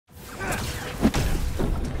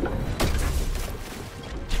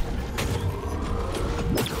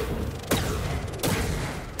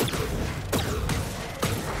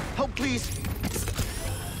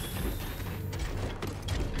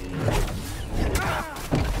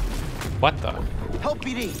What the? Help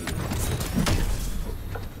BD.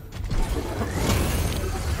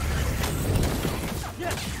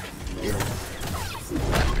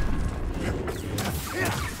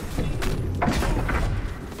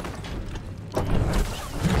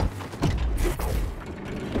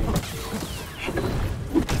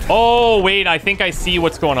 Oh, wait, I think I see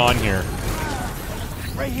what's going on here.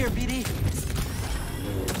 Right here, BD.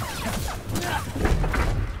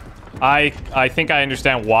 I think I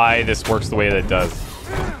understand why this works the way that it does.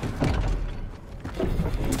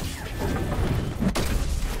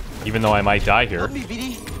 Even though I might die here. Help me,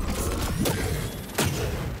 BD.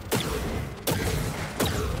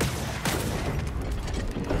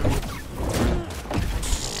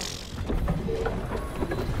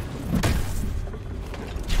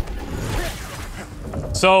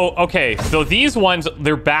 So, okay, so these ones,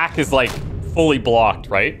 their back is like fully blocked,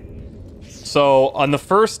 right? So on the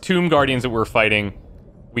first Tomb Guardians that we were fighting,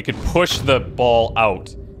 we could push the ball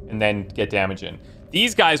out and then get damage in.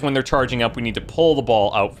 These guys, when they're charging up, we need to pull the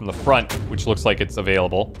ball out from the front, which looks like it's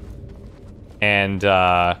available. And do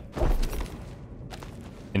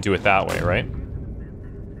it that way, right?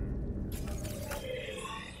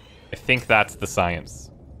 I think that's the science.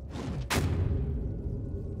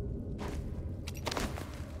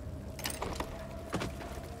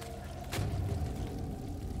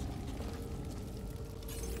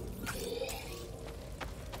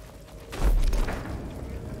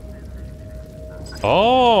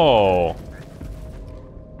 Oh,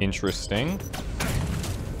 interesting.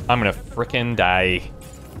 I'm gonna frickin' die.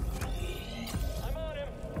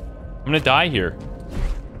 I'm gonna die here.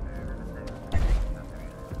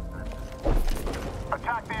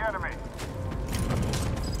 Attack the enemy.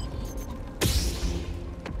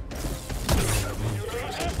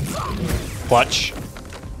 Clutch.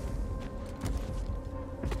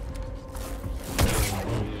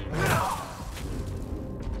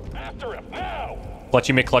 After him now.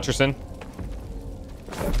 Clutchy McClutcherson.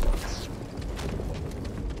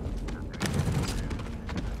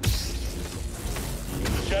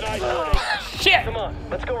 Jedi. Shit! Come on,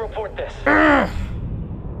 let's go report this. I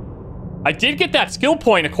did get that skill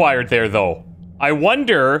point acquired there, though. I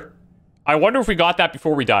wonder if we got that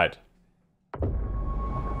before we died.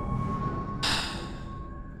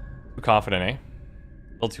 Too confident, eh? A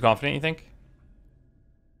little too confident, you think?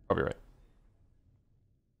 Probably right.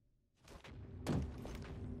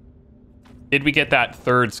 Did we get that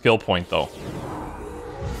third skill point, though?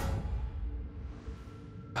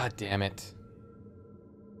 God damn it.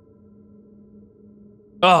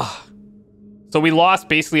 Ugh. So we lost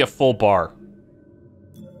basically a full bar.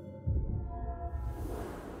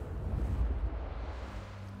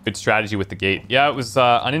 Good strategy with the gate. Yeah, it was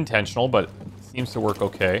unintentional, but it seems to work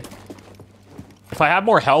okay. If I have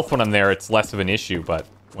more health when I'm there, it's less of an issue, but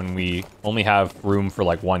when we only have room for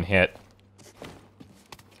like one hit,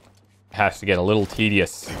 it has to get a little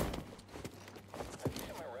tedious.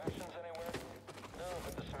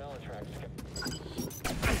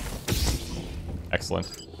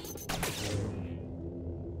 Excellent.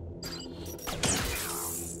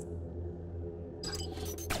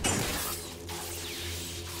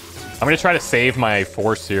 I'm gonna try to save my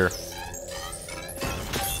force here.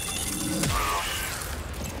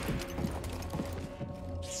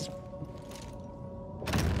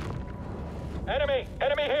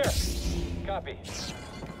 Enemy here. Copy.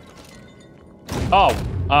 Oh,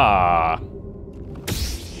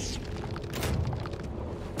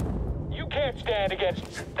 You can't stand against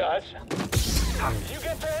us. You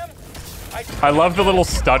get to him? I love the little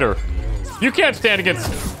stutter. You can't stand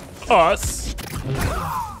against us.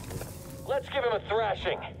 Let's give him a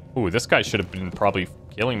thrashing. Ooh, this guy should have been probably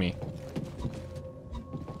killing me.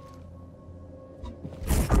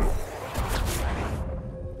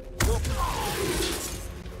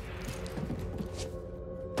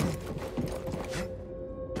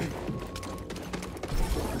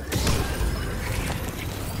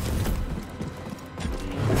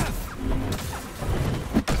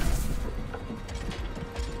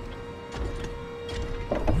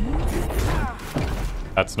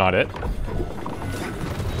 That's not it.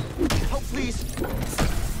 Help, please.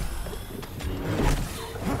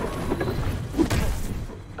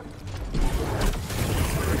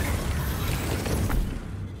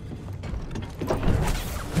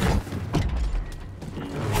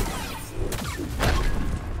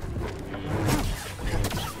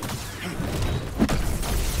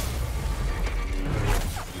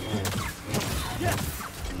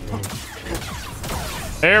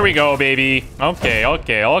 There we go, baby. Okay. I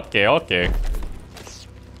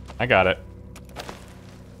got it.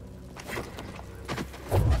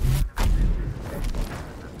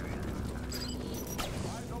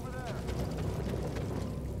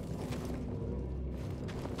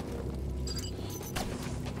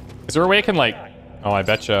 Is there a way I can, like... Oh, I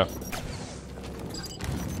betcha.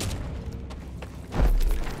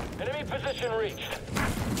 Enemy position reached.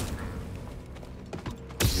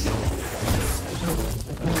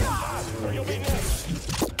 You'll be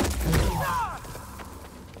next.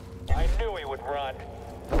 I knew he would run.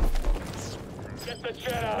 Get the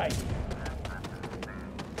Jedi.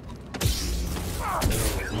 Stay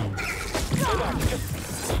back.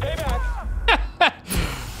 Just stay back.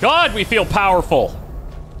 God, we feel powerful.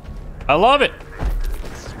 I love it.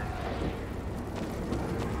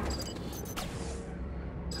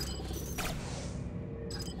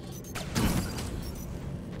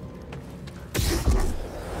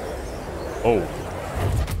 Oh.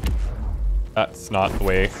 That's not the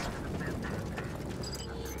way.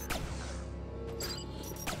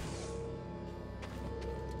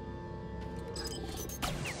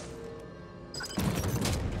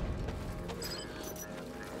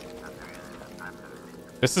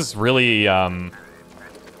 This is really,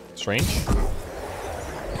 strange.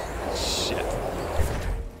 Shit.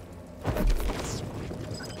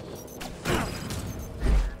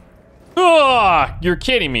 Ah, you're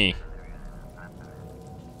kidding me.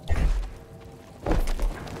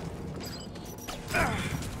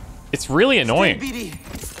 It's really annoying.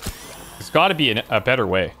 There's got to be a better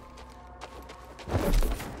way.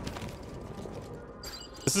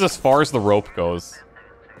 This is as far as the rope goes.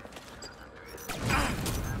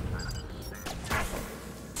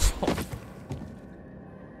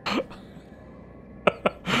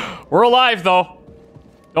 We're alive, though.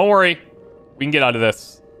 Don't worry. We can get out of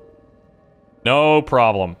this. No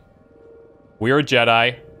problem. We're a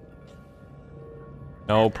Jedi.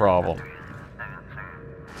 No problem.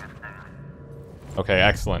 Okay,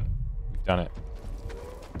 excellent. We've done it.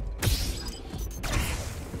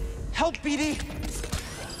 Help, BD!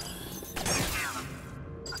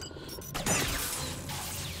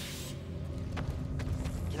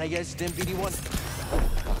 Can I get a stim, BD1?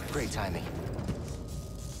 Oh, great timing.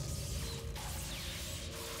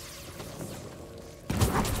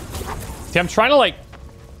 See, I'm trying to, like...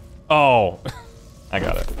 Oh. I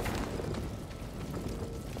got it.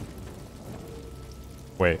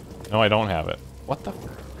 Wait. No, I don't have it. What the...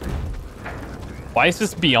 Why is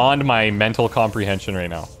this beyond my mental comprehension right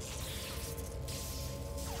now?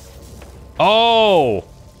 Oh!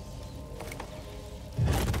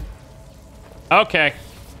 Okay.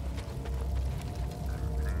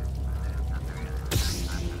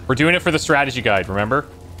 We're doing it for the strategy guide, remember?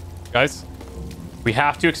 Guys? We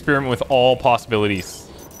have to experiment with all possibilities.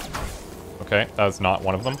 Okay, that was not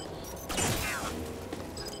one of them.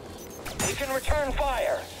 He can return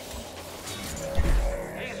fire.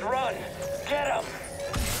 He's run. Get him.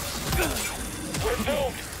 We're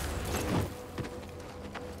doomed.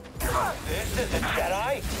 This is a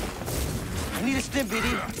Jedi. I need a stim,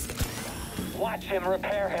 BD. Watch him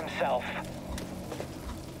repair himself.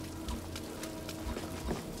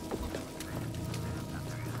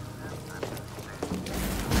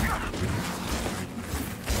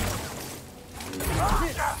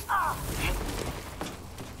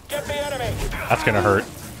 Get the enemy. That's gonna hurt.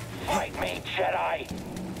 Fight me, Jedi.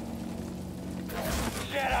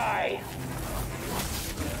 Jedi.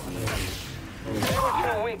 They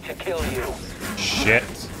were too weak to kill you. Shit.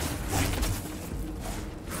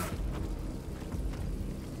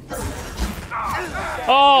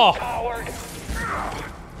 Oh! Coward.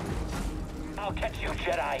 I'll catch you,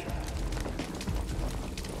 Jedi.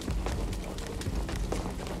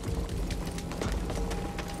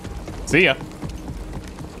 See ya.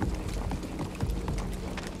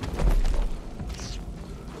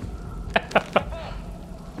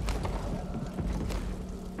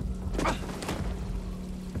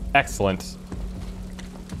 Excellent.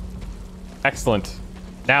 Excellent.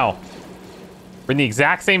 Now, we're in the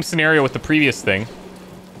exact same scenario with the previous thing.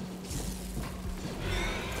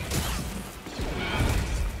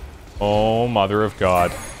 Oh, mother of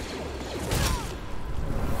God.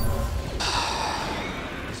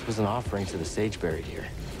 This was an offering to the sage buried here.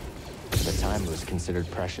 At the time, it was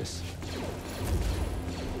considered precious.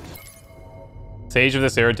 Sage of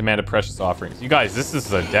this era demanded precious offerings. You guys, this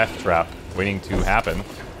is a death trap waiting to happen.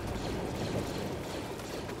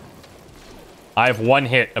 I have one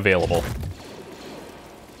hit available.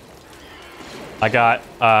 I got,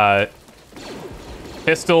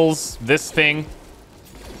 pistols, this thing.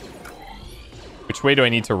 Which way do I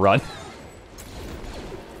need to run?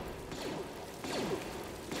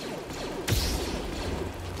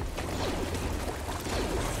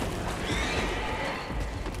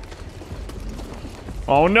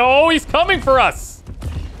 Oh no, he's coming for us!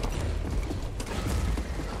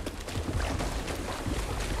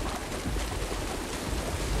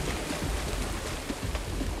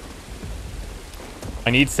 I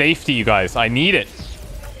need safety, you guys. I need it.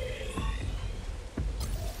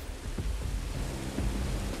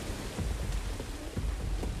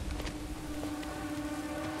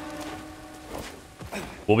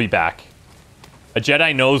 We'll be back. A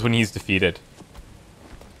Jedi knows when he's defeated.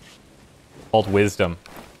 Called wisdom.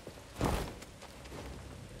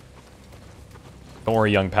 Don't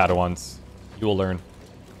worry, young Padawans. You will learn.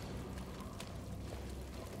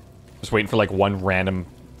 Just waiting for like one random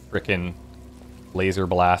frickin' laser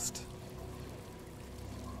blast.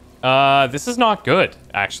 This is not good,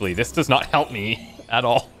 actually. This does not help me at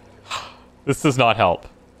all. This does not help.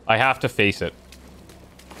 I have to face it.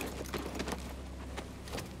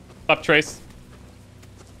 Up, Trace.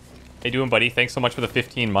 How you doing, buddy? Thanks so much for the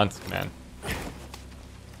 15 months, man.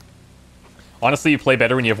 Honestly, you play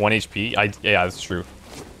better when you have 1 HP. Yeah, that's true.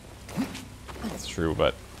 That's true,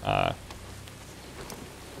 but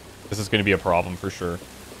this is going to be a problem for sure.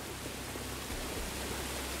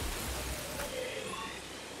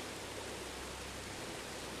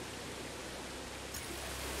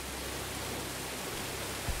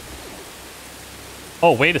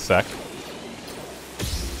 Oh, wait a sec.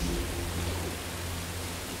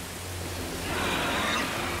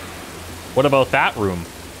 What about that room?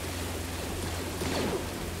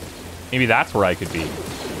 Maybe that's where I could be.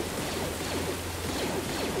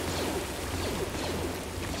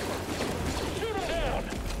 Shoot him down.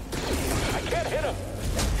 I can't hit him.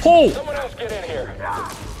 Oh! Someone else get in here.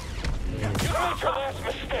 You made your last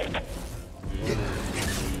mistake.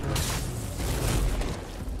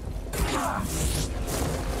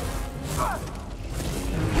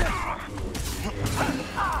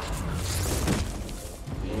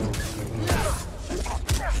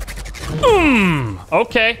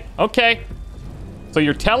 Okay, okay. So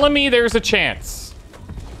you're telling me there's a chance.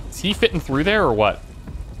 Is he fitting through there or what?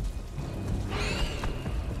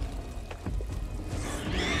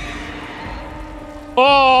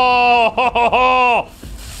 Oh!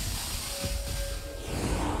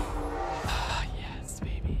 Yes,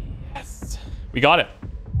 baby. Yes. We got it.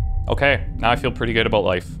 Okay, now I feel pretty good about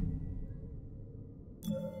life.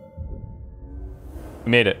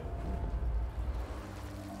 We made it.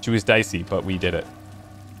 She was dicey, but we did it.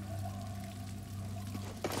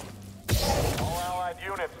 All allied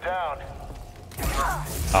units down.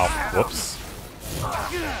 Oh, whoops.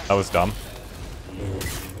 That was dumb.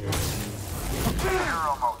 You're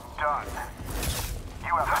almost done.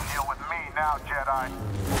 You have to deal with me now, Jedi.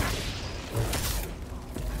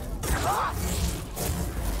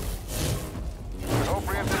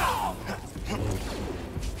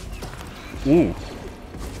 Ooh.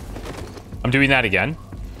 I'm doing that again.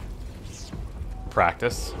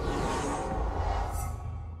 Practice.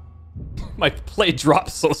 My play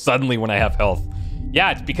drops so suddenly when I have health.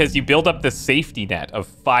 Yeah, it's because you build up this safety net of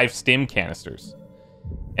 5 stim canisters.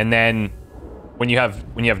 And then when you have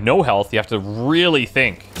no health, you have to really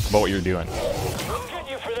think about what you're doing. We'll get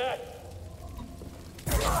you for that.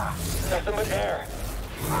 Nothing but air.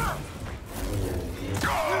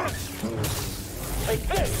 Take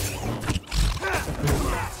this.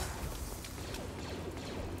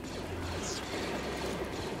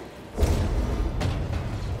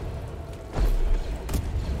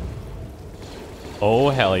 Oh,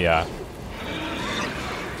 hell yeah.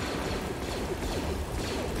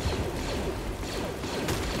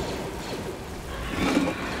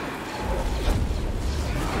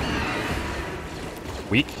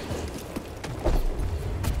 Weak.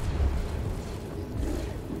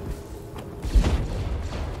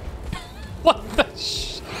 What the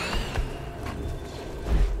sh...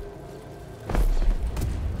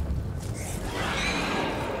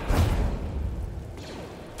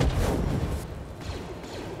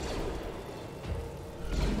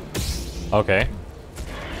 Okay.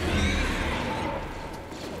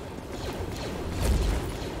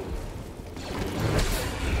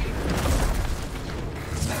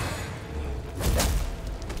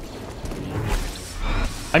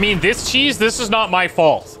 I mean, this cheese, this is not my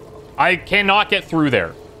fault. I cannot get through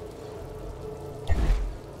there.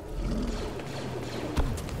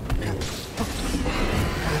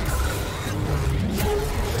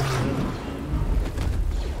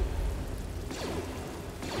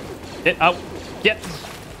 Get out. Get.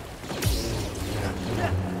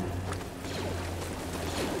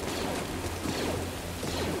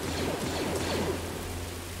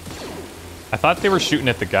 I thought they were shooting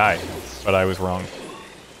at the guy, but I was wrong.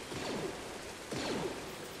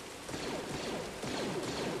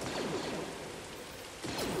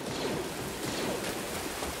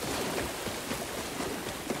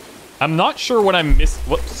 I'm not sure what I'm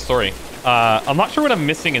Whoops, sorry. I'm not sure what I'm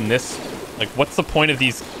missing in this. Like, what's the point of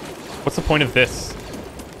these? What's the point of this?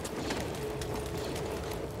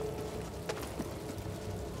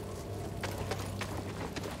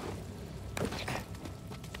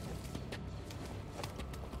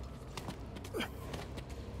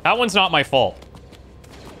 That one's not my fault.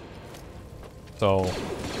 So...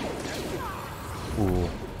 Ooh.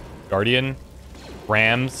 Guardian.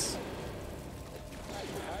 Rams.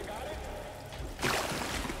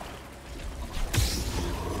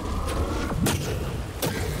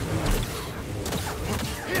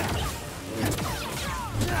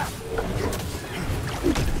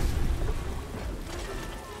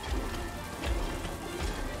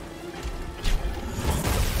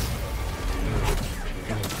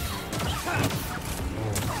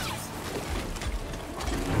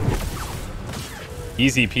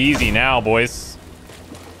 Easy peasy now, boys.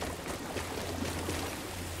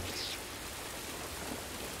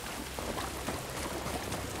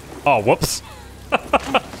 Oh, whoops.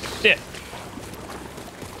 Shit.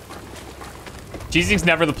 Cheesing's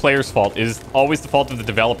never the player's fault. It is always the fault of the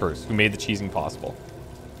developers who made the cheesing possible.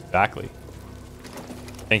 Exactly.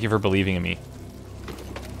 Thank you for believing in me.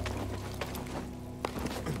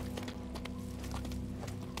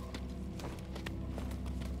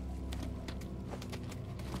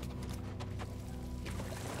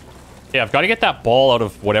 Yeah, I've got to get that ball out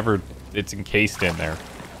of whatever it's encased in there.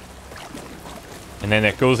 And then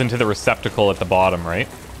it goes into the receptacle at the bottom, right?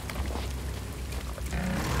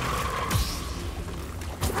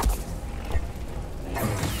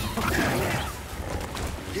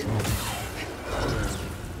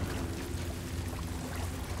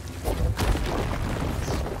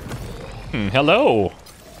 Hello.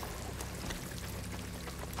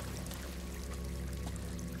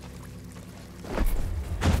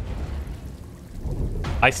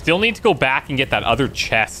 I still need to go back and get that other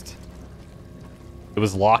chest. It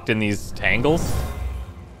was locked in these tangles.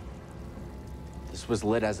 This was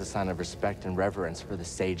lit as a sign of respect and reverence for the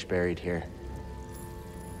sage buried here.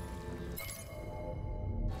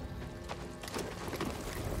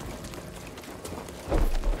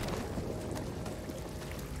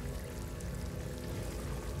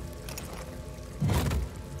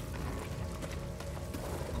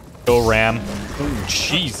 Go, Ram. Oh,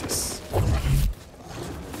 Jesus.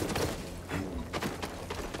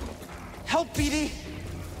 Help, BD!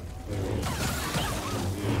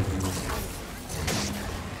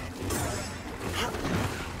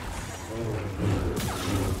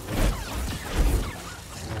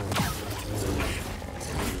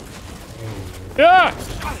 Yeah!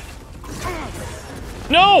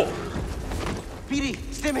 No!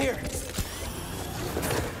 BD, stim here!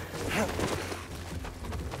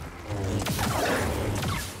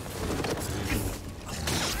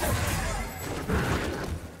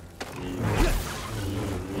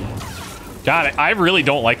 God, I really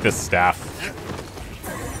don't like this staff.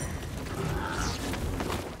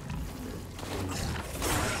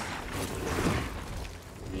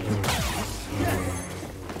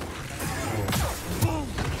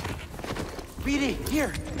 BD,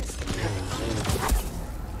 here!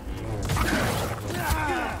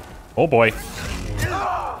 Oh boy.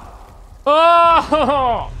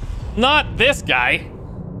 Oh! Not this guy.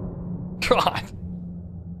 God.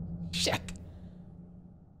 Shit.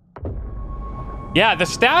 Yeah, the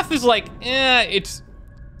staff is like, it's...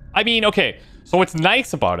 I mean, okay. So what's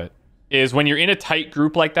nice about it is when you're in a tight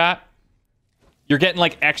group like that, you're getting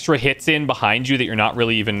like extra hits in behind you that you're not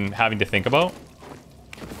really even having to think about.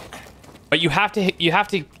 But you have to,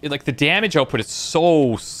 like, the damage output is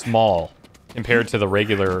so small compared to the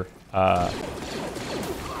regular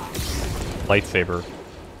lightsaber.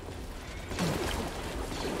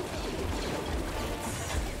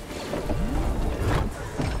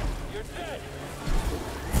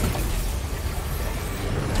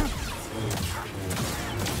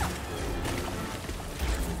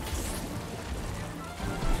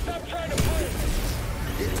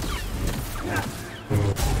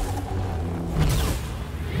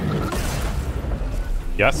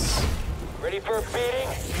 Yes. Ready for a beating?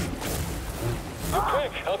 You're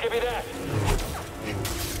quick, I'll give you that.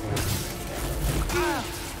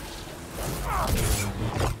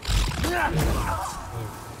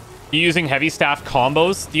 You using heavy staff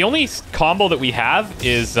combos? The only combo that we have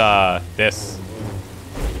is this.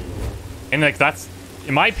 And like that's,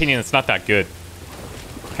 in my opinion, it's not that good.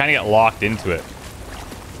 You kind of get locked into it.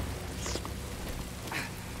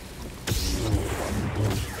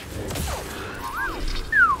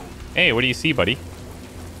 Hey, what do you see, buddy?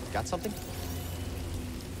 Got something?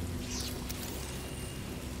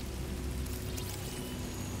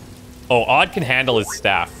 Oh, Odd can handle his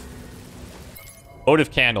staff. Votive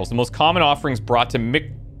candles. The most common offerings brought to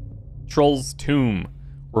Mictrol's tomb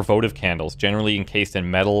were votive candles, generally encased in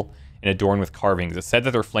metal and adorned with carvings. It's said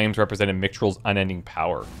that their flames represented Mictrol's unending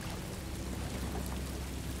power.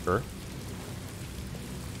 Sure.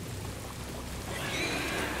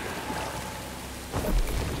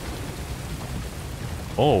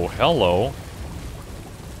 Oh, hello.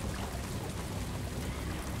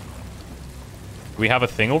 Do we have a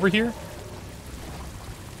thing over here?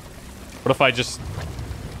 What if I just...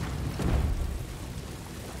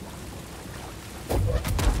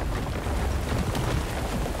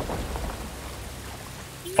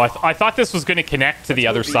 Oh, I thought this was going to connect to the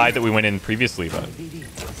other side that we went in previously, but... BD,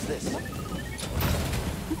 what's this?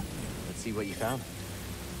 Let's see what you found.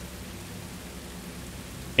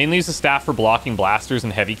 Mainly use the staff for blocking blasters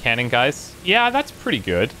and heavy cannon guys. Yeah, that's pretty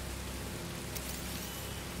good.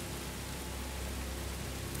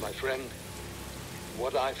 My friend,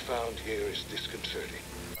 what I've found here is disconcerting.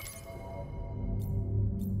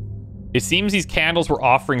 It seems these candles were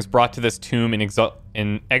offerings brought to this tomb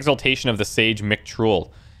in exaltation of the sage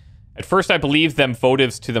Mick. At first I believed them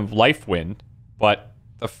votives to the life wind, but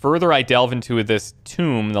the further I delve into this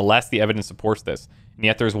tomb, the less the evidence supports this. And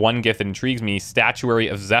yet there's one gift that intrigues me, statuary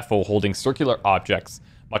of Zepho holding circular objects,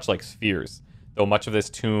 much like spheres. Though much of this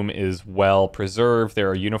tomb is well preserved, these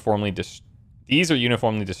are uniformly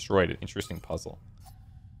destroyed. An interesting puzzle.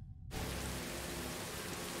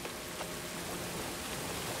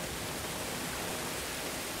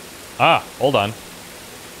 Ah, hold on.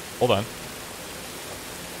 Hold on.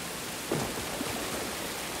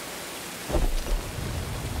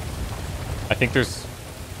 I think there's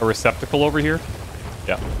a receptacle over here.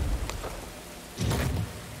 Yeah.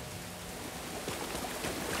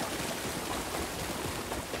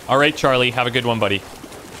 All right, Charlie. Have a good one, buddy.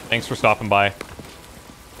 Thanks for stopping by.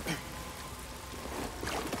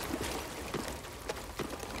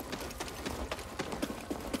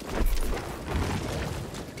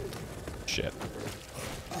 Shit.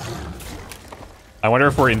 I wonder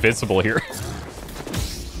if we're invincible here.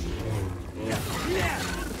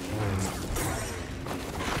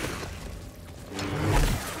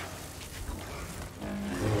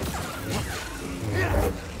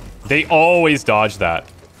 They always dodge that.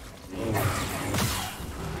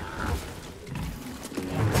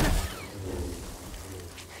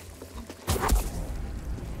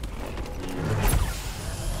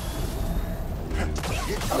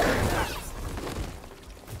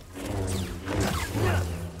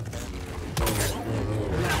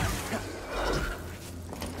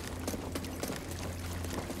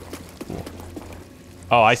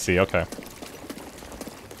 Oh, I see. Okay.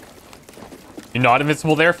 You're not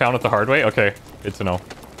invincible there? Found it the hard way? Okay. Good to know.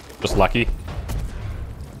 Just lucky.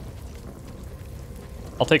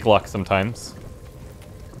 I'll take luck sometimes.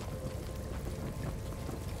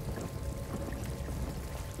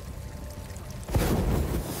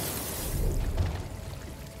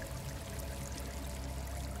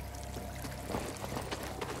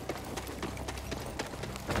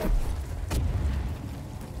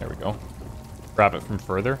 There we go. Grab it from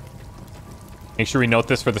further. Make sure we note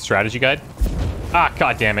this for the strategy guide. Ah,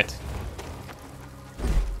 god damn it.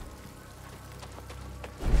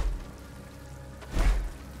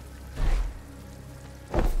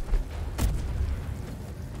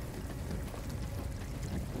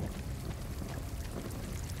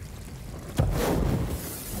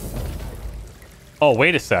 Oh,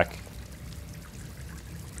 wait a sec.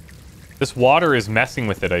 This water is messing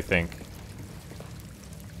with it, I think.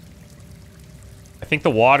 I think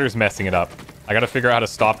the water's messing it up. I gotta figure out how to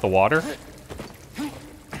stop the water.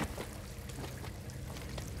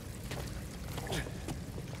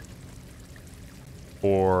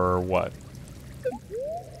 Or what?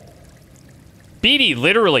 BD,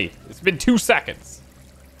 literally. It's been 2 seconds.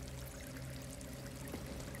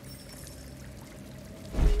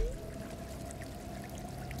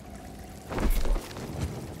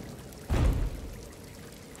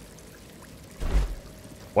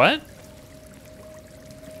 What?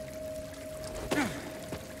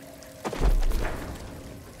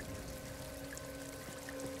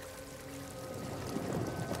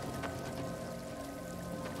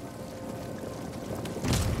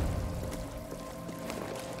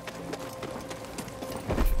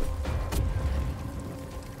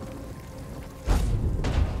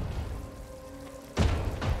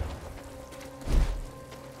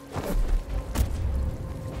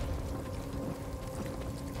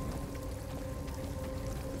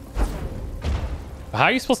 How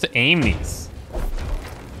are you supposed to aim these?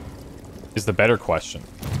 Is the better question.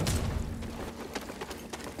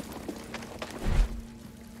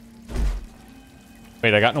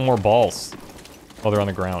 Wait, I got no more balls. Oh, they're on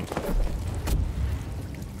the ground.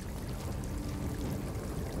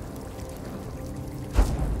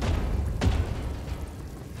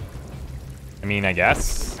 I mean, I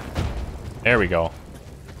guess. There we go.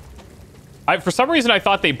 For some reason, I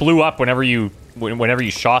thought they blew up whenever you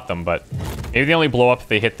shot them, but maybe they only blow up if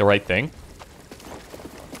they hit the right thing.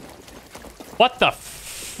 What the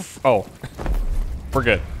f... Oh. We're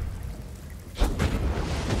good.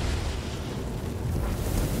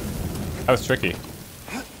 That was tricky.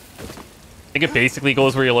 I think it basically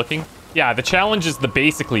goes where you're looking. Yeah, the challenge is the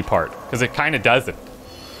basically part, because it kind of does it.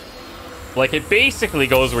 Like, it basically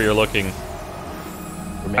goes where you're looking.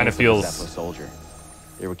 Kind of feels soldier.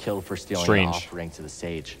 They were killed for stealing strange. an offering to the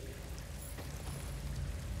sage.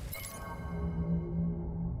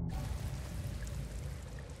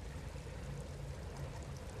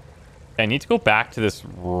 I need to go back to this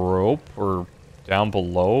rope or down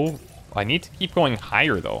below. I need to keep going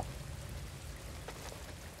higher, though.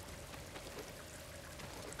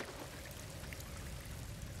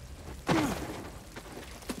 Let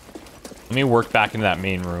me work back into that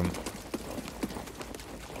main room.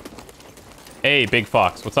 Hey, Big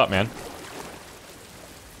Fox. What's up, man?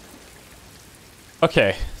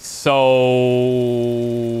 Okay, so...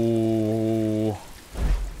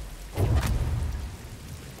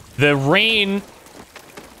 the rain,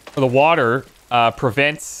 or the water,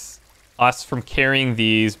 prevents us from carrying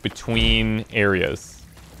these between areas.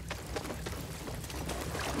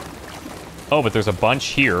 Oh, but there's a bunch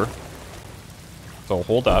here. So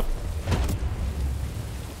hold up.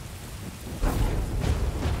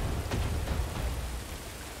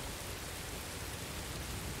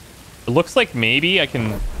 It looks like maybe I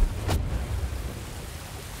can...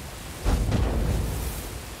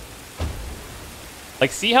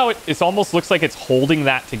 like, see how it almost looks like it's holding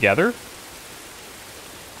that together?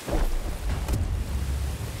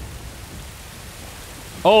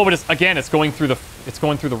 Oh, but it's going through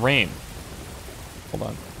the rain. Hold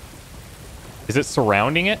on. Is it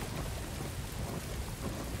surrounding it?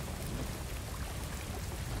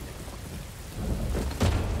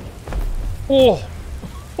 Oh.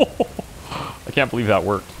 I can't believe that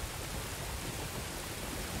worked.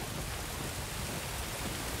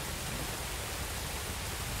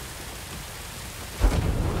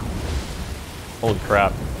 Holy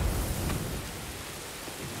crap.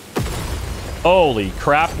 Holy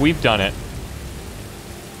crap, we've done it.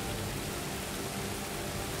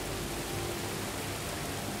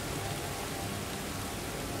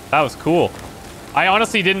 That was cool. I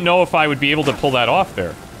honestly didn't know if I would be able to pull that off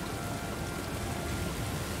there.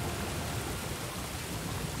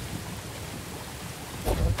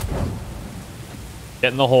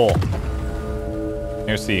 Get in the hole.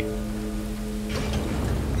 Here, see.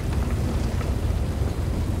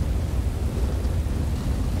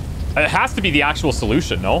 It has to be the actual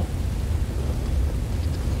solution, no?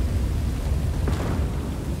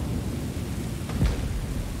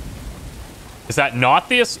 Is that not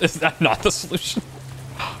the solution?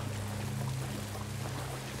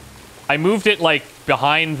 I moved it like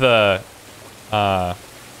behind the so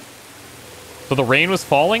the rain was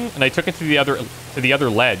falling and I took it to the other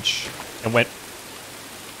ledge and went.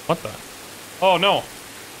 What the? Oh no.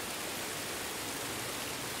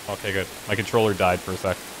 Okay, good. My controller died for a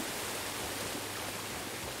sec.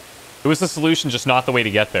 It was the solution, just not the way to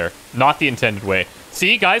get there. Not the intended way.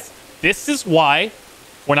 See, guys? This is why,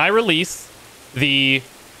 when I release the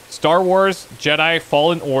Star Wars Jedi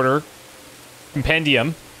Fallen Order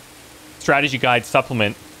Compendium Strategy Guide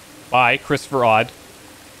Supplement by Christopher Odd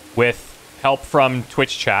with help from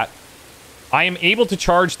Twitch chat, I am able to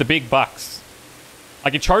charge the big bucks. I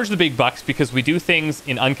can charge the big bucks because we do things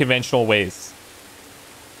in unconventional ways.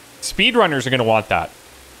 Speedrunners are going to want that.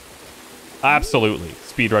 Absolutely.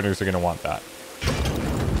 Speedrunners are going to want that.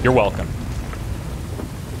 You're welcome.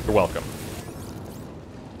 You're welcome.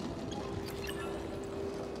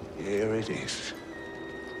 Here it is.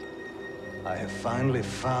 I have finally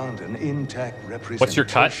found an intact representation What's your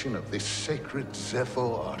cut? of this sacred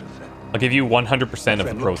Zepho artifact. I'll give you 100% of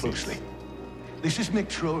the Look proceeds. closely. This is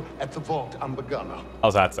Mixtral at the Vault Ambagana.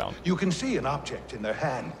 How's that sound? You can see an object in their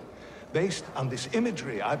hand. Based on this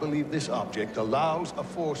imagery, I believe this object allows a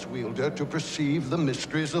Force wielder to perceive the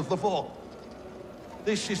mysteries of the Vault.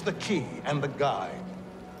 This is the key and the guide,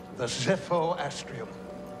 the Zepho Astrium.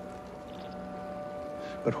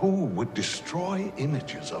 But who would destroy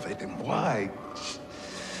images of it and why? It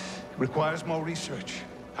requires more research.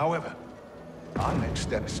 However, our next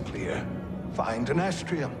step is clear. Find an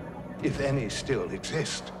Astrium, if any still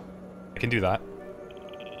exist. I can do that.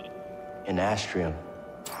 An Astrium.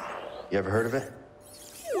 You ever heard of it?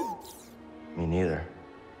 Me neither.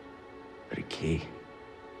 But a key.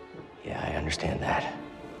 Yeah, I understand that.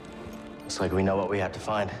 Looks like we know what we have to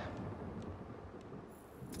find.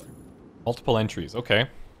 Multiple entries, okay.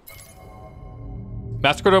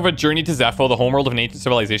 Master Cordova journeyed to Zepho, the homeworld of an ancient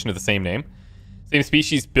civilization of the same name. Same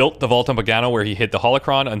species built the Vault Ambagano, where he hid the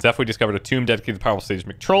holocron. On Zepho, he discovered a tomb dedicated to the powerful sage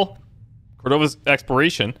McTrull. Cordova's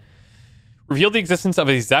exploration Revealed the existence of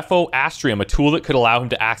a Zepho Astrium, a tool that could allow him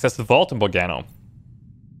to access the vault in Bogano.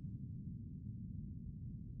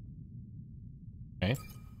 Okay.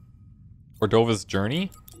 Cordova's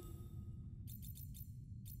journey.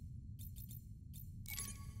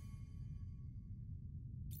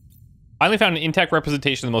 Finally found an intact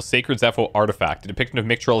representation of the most sacred Zepho artifact, a depiction of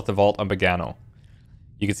Mictril at the vault on Bogano.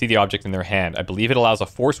 You can see the object in their hand. I believe it allows a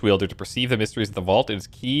force wielder to perceive the mysteries of the vault. It is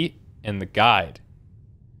key and the guide.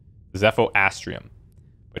 The Zepho Astrium.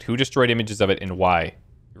 But who destroyed images of it and why? It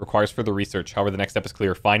requires further research. However, the next step is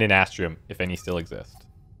clear. Find an Astrium, if any still exist.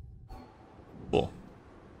 Cool.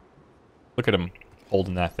 Look at him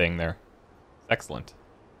holding that thing there. It's excellent.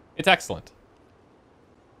 It's excellent.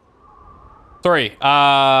 Sorry,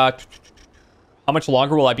 how much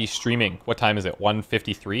longer will I be streaming? What time is it?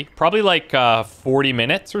 1:53? Probably like 40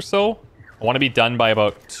 minutes or so. I want to be done by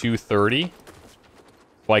about 2:30.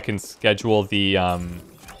 So I can schedule the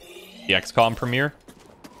XCOM premiere.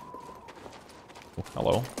 Oh,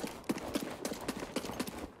 hello.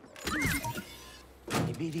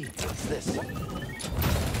 Hey, BD, what's this?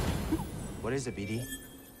 What is it, BD?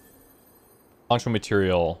 Launching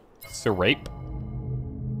material. Serape?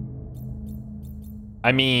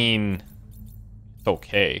 I mean, it's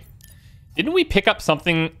okay. Didn't we pick up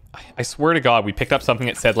something? I swear to God, we picked up something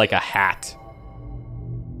that said like a hat.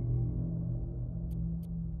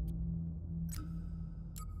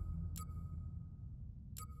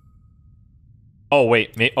 Oh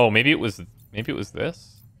wait, maybe it was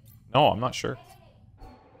this. No, I'm not sure.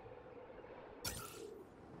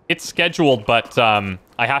 It's scheduled, but I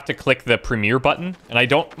have to click the premiere button, and I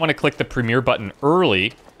don't want to click the premiere button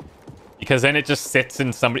early because then it just sits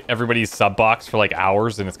in everybody's sub box for like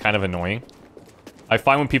hours, and it's kind of annoying. I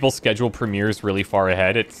find when people schedule premieres really far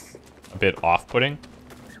ahead, it's a bit off-putting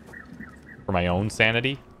for my own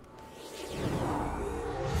sanity.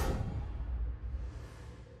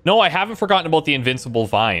 No, I haven't forgotten about the invincible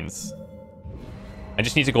vines. I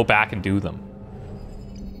just need to go back and do them.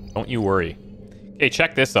 Don't you worry. Okay,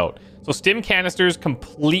 check this out. So stim canisters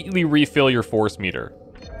completely refill your force meter.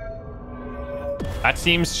 That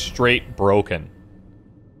seems straight broken.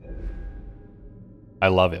 I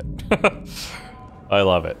love it. I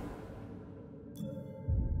love it.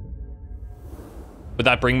 Would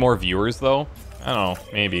that bring more viewers, though? I don't know.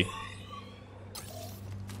 Maybe.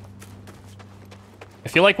 I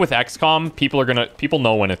feel like with XCOM, people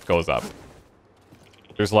know when it goes up.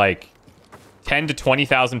 There's like 10 to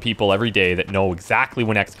 20,000 people every day that know exactly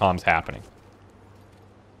when XCOM's happening.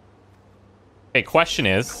 Okay, question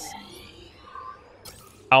is,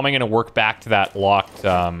 how am I going to work back to that locked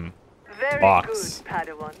box? Very good,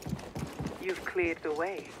 Padawan. You've cleared the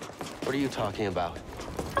way. What are you talking about?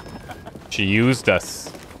 She used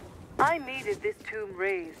us. I needed this tomb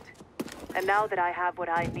raised. And now that I have what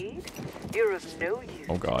I need, you're of no use.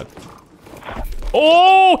 Oh, God.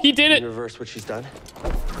 Oh, he did it! Reverse what she's done.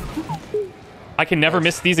 I can never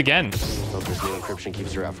miss these again. Hope this new encryption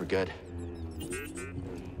keeps her out for good.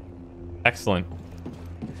 Excellent.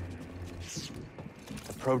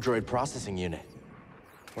 A probe droid processing unit.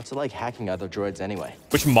 What's it like hacking other droids anyway?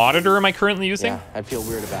 Which monitor am I currently using? Yeah, I'd feel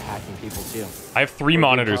weird about hacking people too. I have 3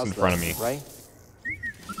 monitors in front of me. Right?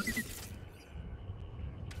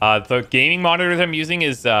 The gaming monitor that I'm using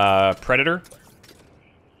is Predator.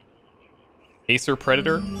 Acer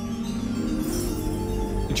Predator.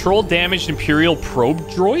 Control damaged Imperial probe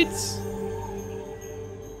droids?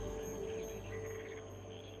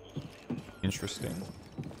 Interesting.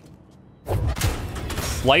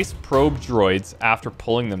 Slice probe droids after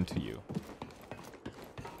pulling them to you.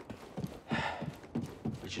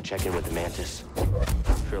 We should check in with the Mantis.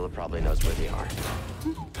 Trilla probably knows where they are.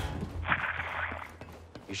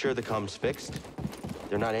 You sure the comm's fixed?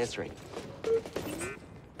 They're not answering.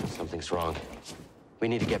 Something's wrong. We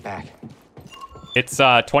need to get back. It's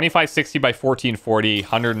 2560 by 1440,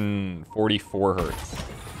 144 hertz.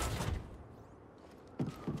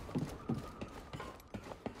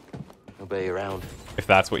 Nobody around. If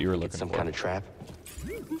that's what you were looking Some for. kind of trap.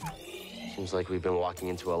 Seems like we've been walking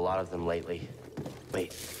into a lot of them lately.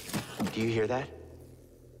 Wait, do you hear that?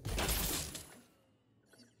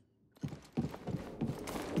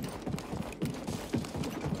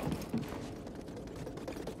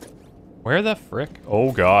 Where the frick?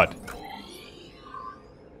 Oh, God.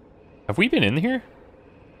 Have we been in here?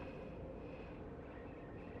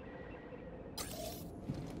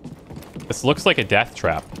 This looks like a death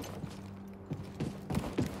trap.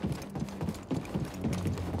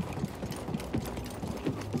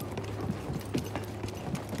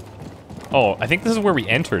 Oh, I think this is where we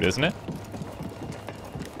entered, isn't it?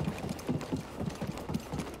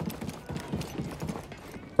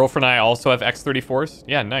 Girlfriend and I also have X34s.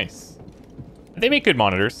 Yeah, nice. They make good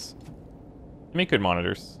monitors. They make good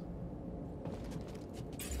monitors.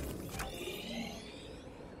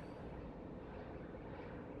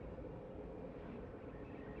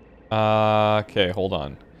 Okay, hold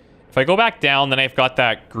on. If I go back down, then I've got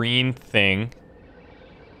that green thing.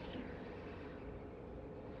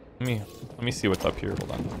 Let me see what's up here.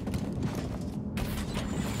 Hold on.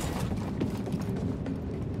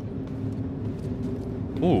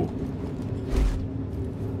 Ooh.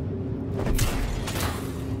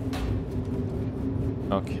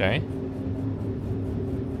 Okay.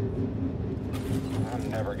 I'm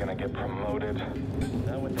never gonna get promoted.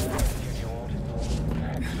 Not with that attitude, you won't.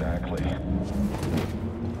 Exactly.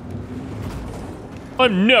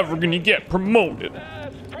 I'm never gonna get promoted.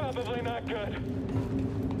 That's probably not good.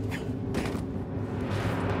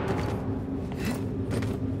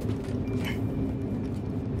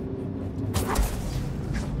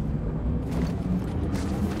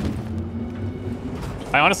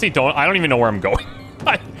 I honestly don't. I don't even know where I'm going.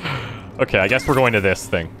 Okay, I guess we're going to this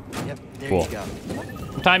thing. Yep, there Cool. you go.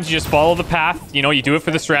 Sometimes you just follow the path. You know, you do it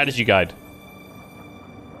for the strategy guide.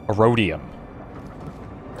 Erodium.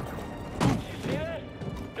 See that?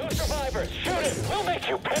 No survivors. Shoot it. We'll make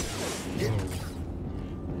you pay.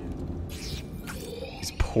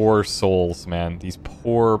 These poor souls, man. These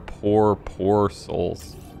poor, poor, poor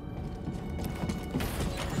souls.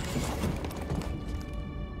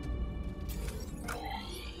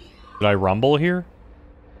 Did I rumble here?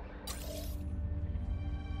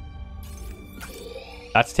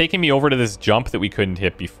 That's taking me over to this jump that we couldn't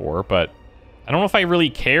hit before, but I don't know if I really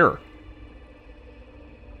care.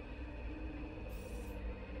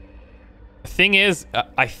 The thing is,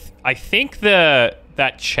 I think that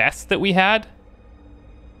chest that we had,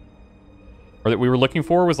 or that we were looking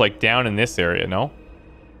for, was like down in this area, no?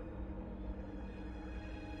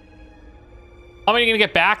 How am I gonna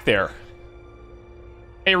get back there?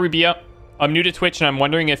 Hey, Rubia. I'm new to Twitch, and I'm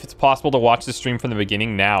wondering if it's possible to watch the stream from the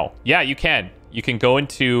beginning now. Yeah, you can. You can go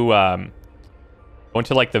into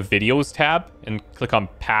like the videos tab and click on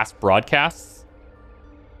past broadcasts,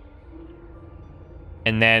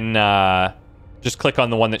 and then just click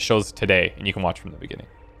on the one that shows today, and you can watch from the beginning.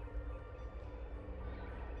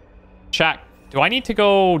 Chat, do I need to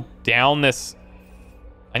go down this?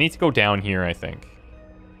 I need to go down here, I think.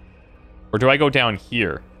 Or do I go down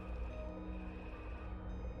here?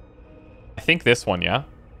 I think this one, yeah?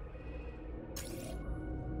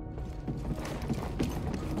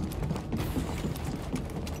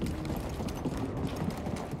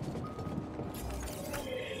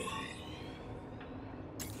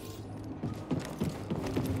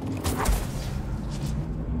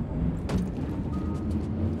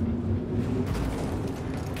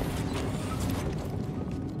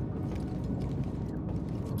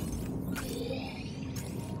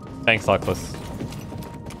 Thanks, Luckless.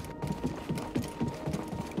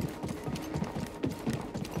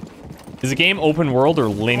 Is the game open world or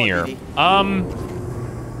linear?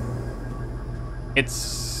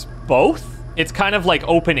 It's both. It's kind of like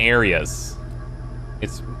open areas.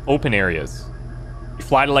 It's open areas. You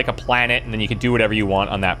fly to like a planet, and then you can do whatever you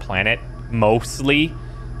want on that planet. Mostly,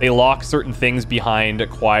 they lock certain things behind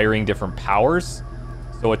acquiring different powers,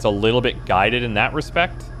 so it's a little bit guided in that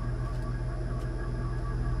respect.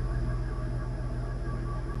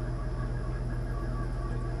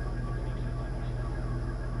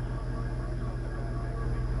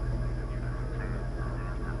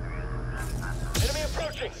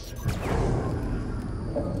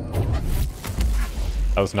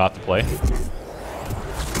 That was not the play.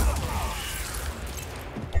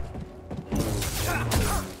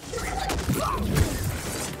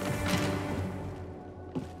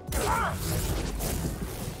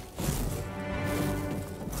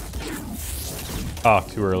 Oh,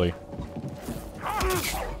 too early.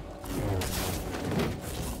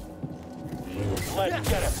 Let's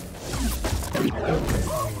get him.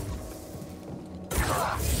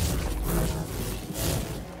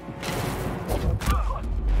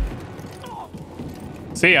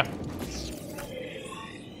 See ya.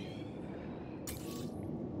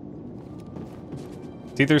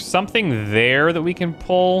 See, there's something there that we can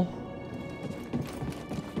pull.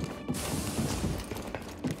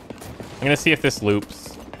 I'm gonna see if this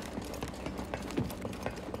loops.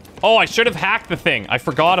 Oh, I should have hacked the thing. I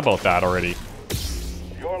forgot about that already.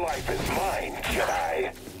 Your life is mine,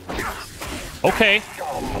 Jedi. Okay.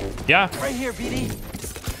 Yeah. Right here, BD.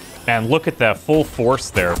 Man, look at that full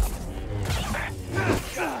force there.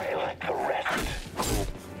 Die like the rest.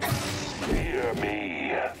 Fear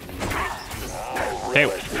me. Hey,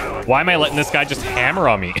 why am I letting this guy just hammer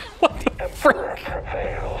on me? What the frick?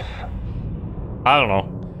 Prevails. I don't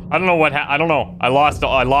know. I don't know what I don't know. I lost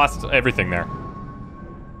everything there.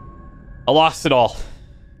 I lost it all.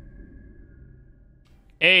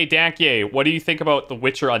 Hey, Dankier, what do you think about The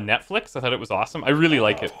Witcher on Netflix? I thought it was awesome. I really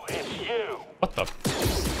like it. It's you. What the?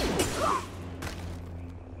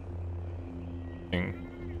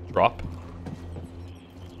 Drop.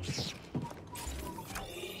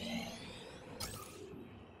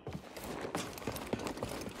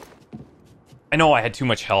 I know I had too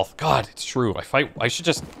much health. God, it's true. I should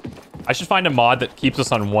find a mod that keeps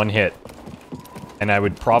us on one hit. And I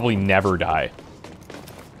would probably never die.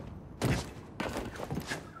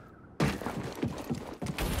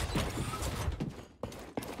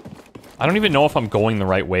 I don't even know if I'm going the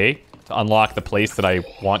right way to unlock the place that I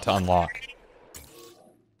want to unlock.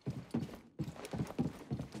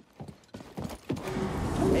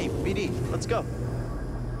 Hey, BD, let's go.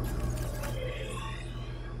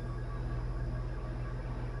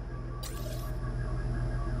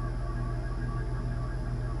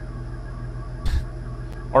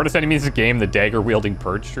 Hardest enemies in the game, the dagger-wielding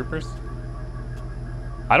purge troopers.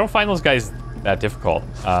 I don't find those guys that difficult.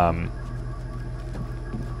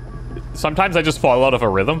 Sometimes I just fall out of a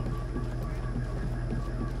rhythm.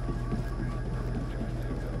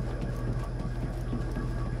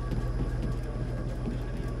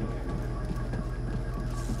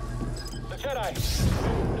 The Jedi.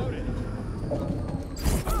 Noted.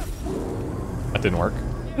 That didn't work.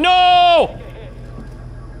 No!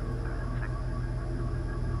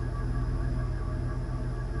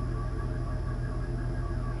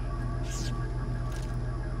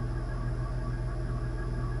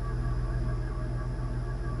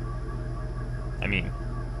 I mean,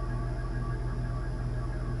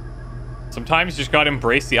 sometimes you just gotta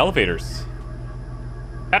embrace the elevators.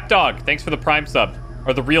 Pep Dog, thanks for the Prime sub.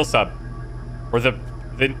 Or the real sub. Or the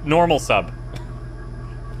normal sub.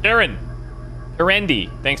 Darren. Terendi,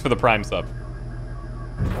 thanks for the Prime sub.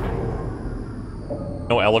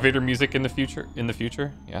 No elevator music in the future?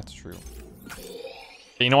 Yeah, that's true.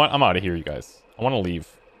 Okay, you know what? I'm out of here, you guys. I want to leave.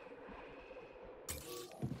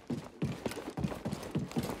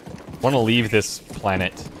 I want to leave this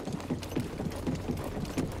planet.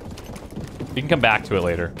 We can come back to it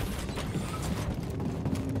later.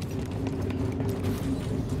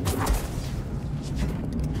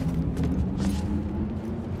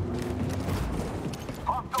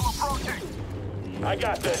 Hostile approaching. I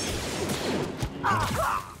got this.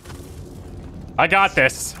 I got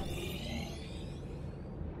this.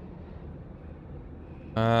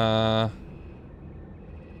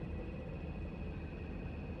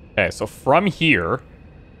 Okay, so from here,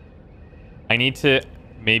 I need to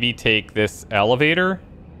maybe take this elevator.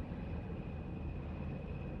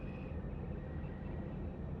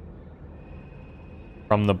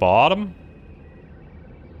 From the bottom.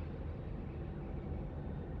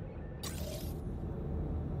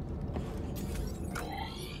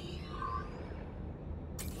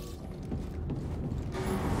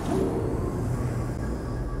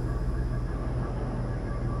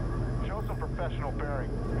 Show some professional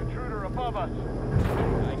bearing. Intruder above us.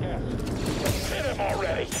 I guess. Hit him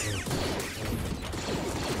already.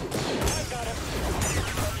 I got him.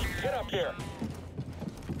 Get up here.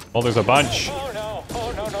 Oh, there's a bunch. Oh no.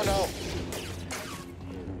 Oh no, no, no.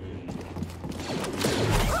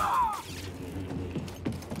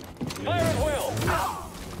 Fire at will.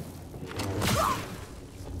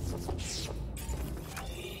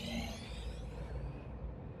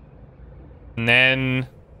 And then...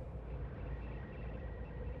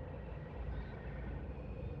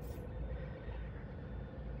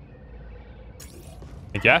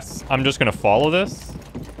 I guess I'm just gonna follow this.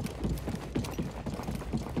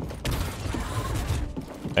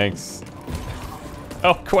 Thanks.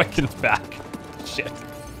 Oh, Quentin's back. Shit.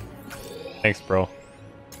 Thanks, bro.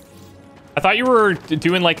 I thought you were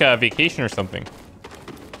doing like a vacation or something.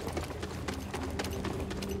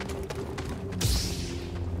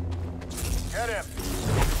 Get him.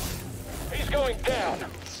 He's going down.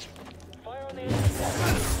 Fire on the enemy.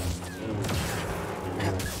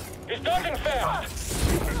 He's dodging fast.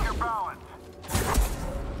 Keep your balance.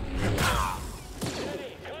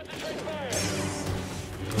 Steady. Concentrate fire.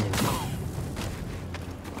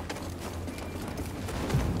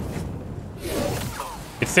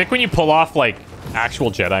 It's sick when you pull off like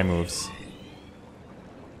actual Jedi moves.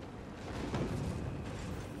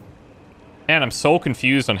 Man, I'm so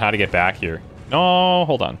confused on how to get back here. No,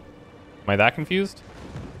 hold on. Am I that confused?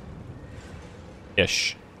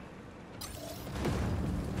 Ish.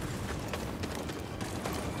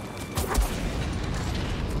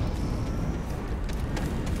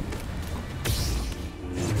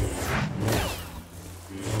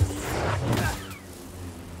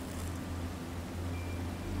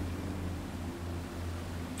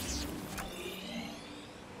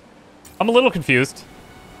 I'm a little confused.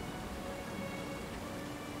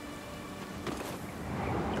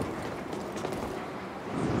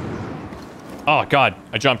 Oh, God.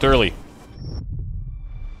 I jumped early.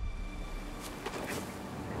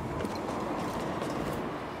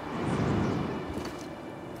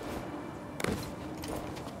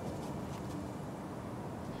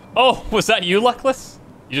 Oh, was that you, Luckless?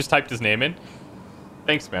 You just typed his name in?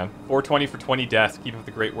 Thanks, man. 420 for 20 deaths. Keep up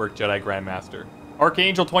the great work, Jedi Grandmaster.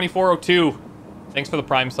 Archangel 2402. Thanks for the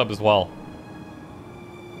Prime sub as well.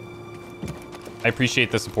 I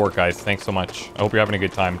appreciate the support, guys. Thanks so much. I hope you're having a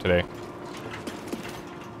good time today.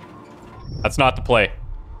 That's not the play,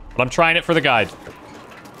 but I'm trying it for the guide.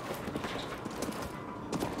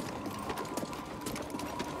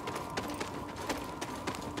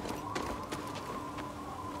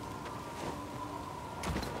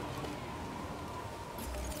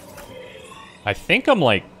 I think I'm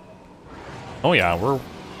like... Oh yeah, we're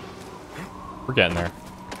getting there.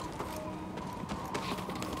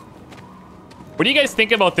 What do you guys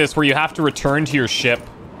think about this, where you have to return to your ship?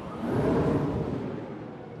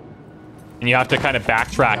 And you have to kind of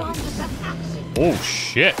backtrack. Oh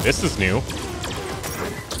shit, this is new.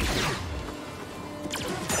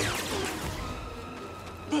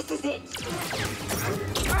 This is it.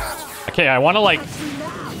 Okay, I want to like...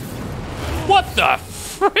 What the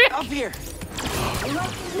frick? Up here.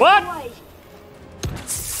 What?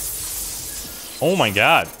 Oh my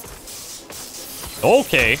god.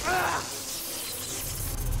 Okay.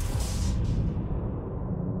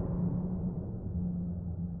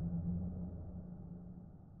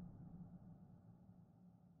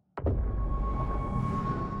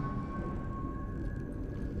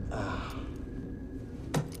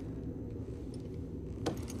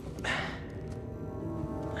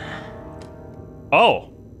 Oh.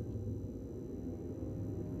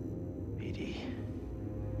 BD.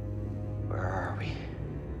 Where are we?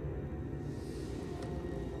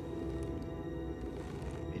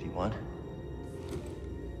 BD1?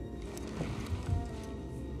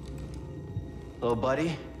 Hello,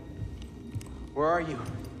 buddy? Where are you?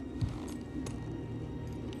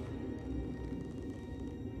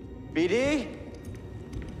 BD?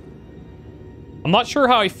 I'm not sure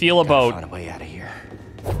how I feel about... Find a way out of here.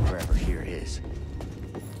 Wherever here is.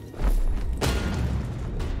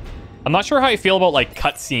 I'm not sure how I feel about, like,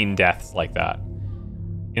 cutscene deaths like that.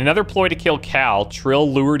 In another ploy to kill Cal,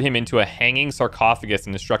 Trill lured him into a hanging sarcophagus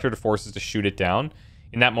and instructed the forces to shoot it down.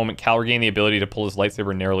 In that moment, Cal regained the ability to pull his lightsaber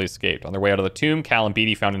and narrowly escaped. On their way out of the tomb, Cal and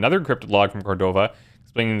Beatty found another encrypted log from Cordova,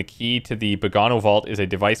 explaining the key to the Bogano Vault is a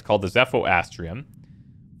device called the Zepho Astrium.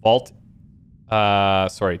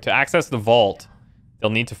 To access the vault, they'll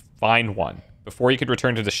need to find one. Before he could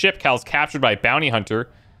return to the ship, Cal's captured by a bounty hunter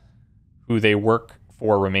who they work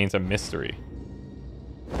for remains a mystery.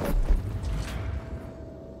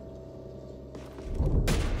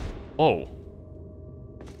 Oh.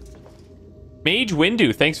 Mage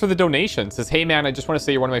Windu, thanks for the donation. Says, hey man, I just want to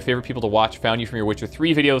say you're one of my favorite people to watch. Found you from your Witcher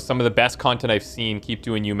 3 videos. Some of the best content I've seen. Keep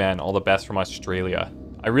doing you, man. All the best from Australia.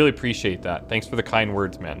 I really appreciate that. Thanks for the kind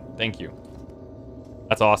words, man. Thank you.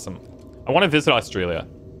 That's awesome. I want to visit Australia.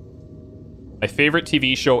 My favorite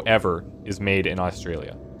TV show ever is made in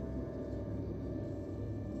Australia.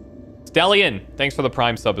 Stellian, thanks for the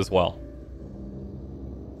Prime sub as well.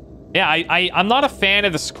 Yeah, I'm not a fan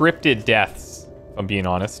of the scripted deaths, if I'm being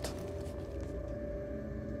honest.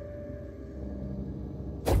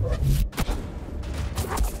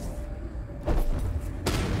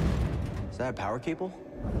 Is that a power cable?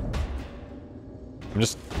 I'm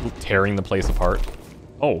just tearing the place apart.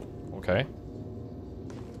 Oh, okay.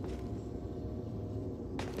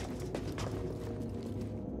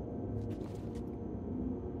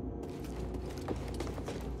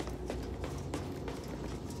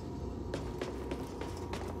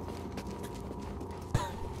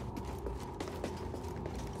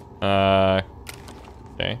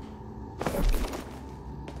 Okay.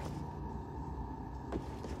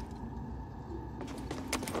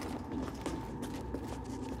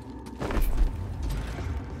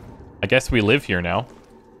 I guess we live here now.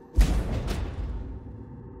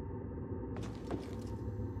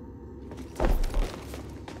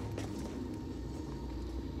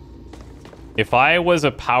 If I was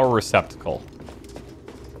a power receptacle,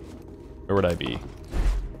 where would I be?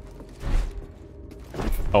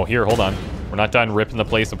 Oh, here, hold on. We're not done ripping the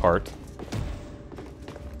place apart.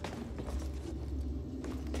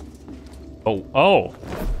 Oh.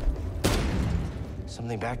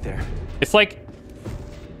 Something back there. It's like...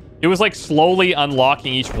 It was like slowly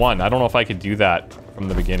unlocking each one. I don't know if I could do that from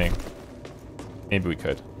the beginning. Maybe we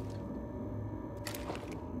could.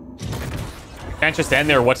 Can't just end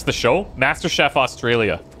there. What's the show? MasterChef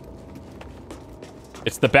Australia.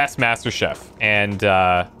 It's the best MasterChef. And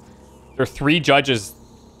there are 3 judges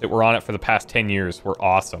that were on it for the past 10 years. Were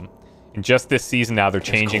awesome. And just this season now, they're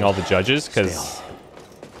changing all the judges because,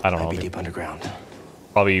 I don't know, deep underground.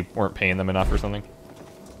 Probably weren't paying them enough or something.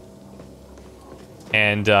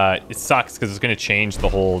 And it sucks because it's going to change the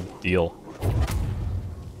whole deal.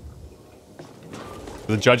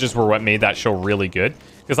 The judges were what made that show really good.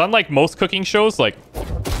 Because unlike most cooking shows, like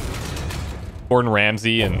Gordon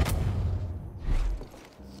Ramsay and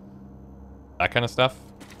that kind of stuff.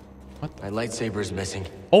 My lightsaber is missing.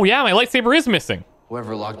 Oh yeah, my lightsaber is missing.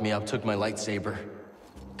 Whoever locked me up took my lightsaber.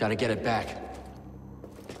 Gotta get it back.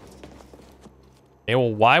 Hey,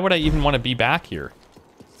 well, why would I even want to be back here?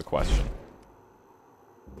 That's the question.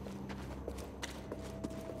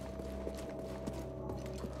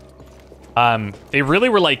 They really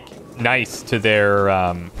were like nice to their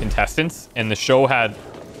contestants, and the show had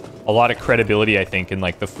a lot of credibility, I think, in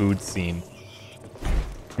like the food scene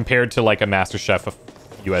compared to like a MasterChef of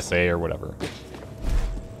USA or whatever.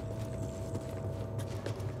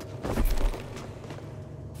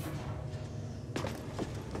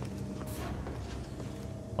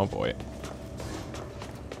 Oh boy.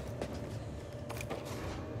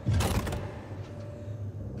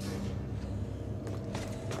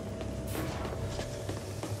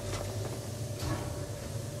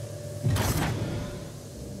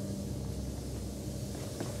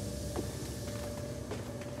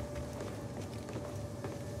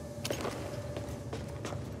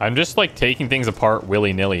 I'm just like taking things apart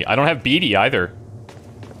willy-nilly. I don't have BD either.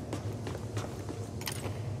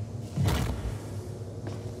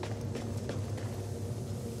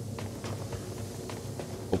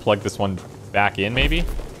 We'll plug this one back in, maybe?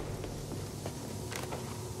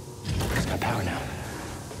 It's got power now.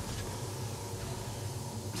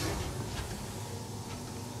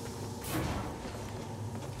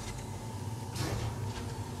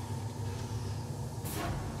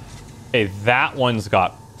 Okay, that one's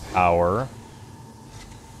got power.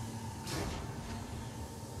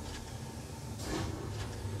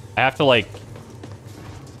 I have to, like...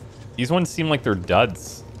 These ones seem like they're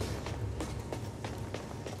duds.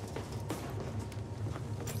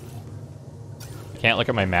 Can't look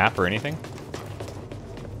at my map or anything.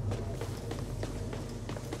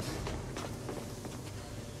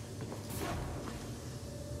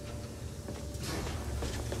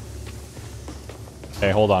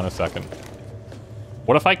 Okay, hold on a second.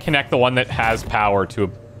 What if I connect the one that has power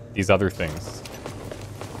to these other things?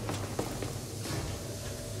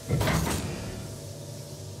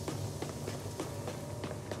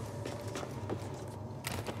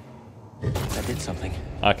 That did something.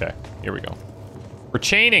 Okay, here we go. We're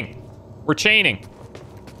chaining. We're chaining.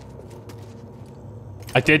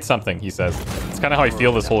 I did something, he says. It's kind of how I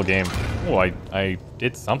feel this whole game. Oh, I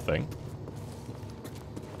did something.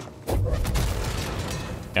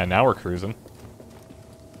 Yeah, now we're cruising.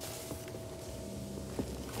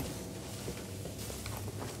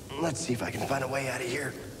 Let's see if I can find a way out of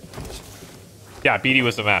here. Yeah, BD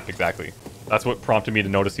was the map, exactly. That's what prompted me to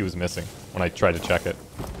notice he was missing when I tried to check it.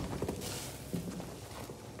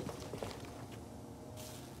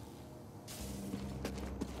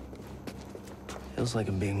 Feels like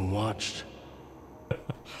I'm being watched. You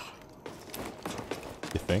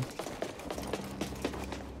think?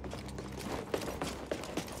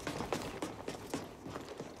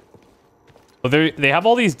 Well, they have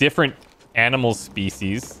all these different animal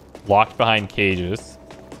species locked behind cages,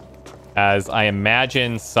 as I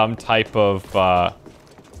imagine some type of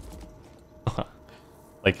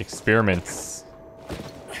like experiments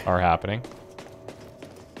are happening.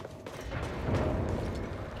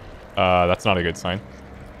 That's not a good sign.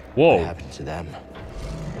 Whoa. What happened to them?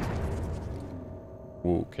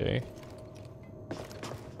 Okay.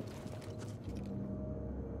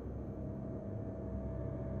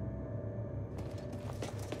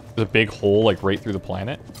 There's a big hole, like, right through the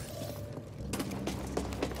planet.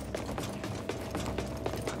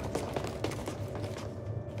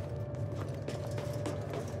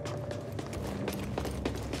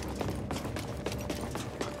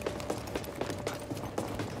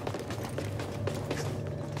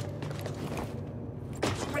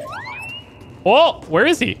 Oh, where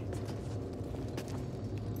is he?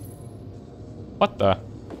 What the?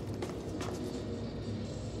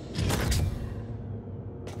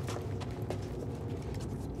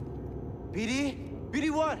 BD?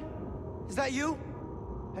 BD1? Is that you?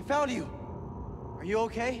 I found you. Are you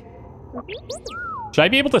okay? Should I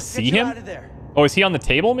be able to see Get you him? out of there. Oh, is he on the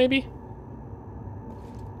table, maybe?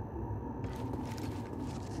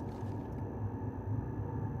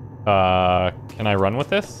 Can Can I run with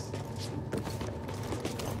this?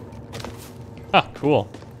 Ah, cool.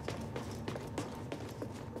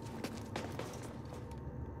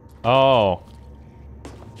 Oh.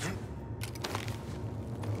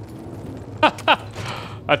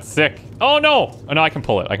 That's sick. Oh, no. Oh, no, I can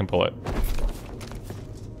pull it. I can pull it.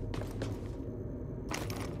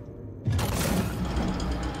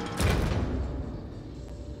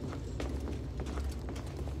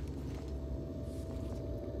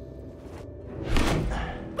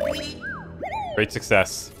 Great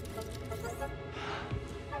success.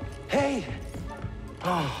 Hey!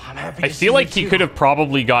 Oh, I'm happy I to feel see like you he too. could have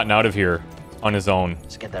probably gotten out of here on his own.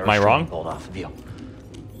 Let's get that Am I wrong? bolt off of you.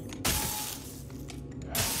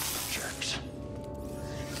 Jerks.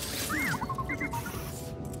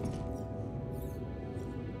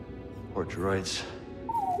 Poor droids.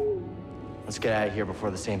 Let's get out of here before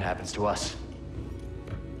the same happens to us.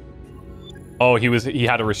 Oh, he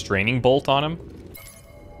had a restraining bolt on him.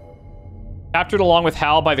 Captured along with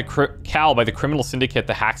Cal by the criminal syndicate,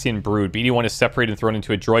 the Haxian Brood. BD-1 is separated and thrown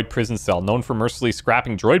into a droid prison cell. Known for mercilessly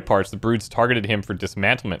scrapping droid parts, the Broods targeted him for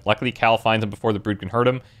dismantlement. Luckily, Cal finds him before the Brood can hurt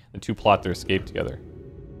him. The two plot their escape together.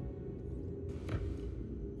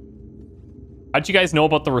 How'd you guys know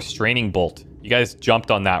about the restraining bolt? You guys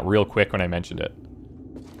jumped on that real quick when I mentioned it.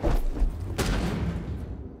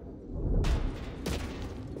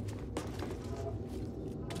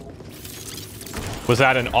 Was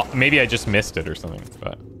that an... Maybe I just missed it or something,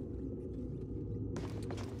 but...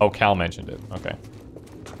 Oh, Cal mentioned it. Okay.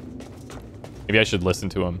 Maybe I should listen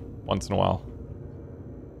to him once in a while.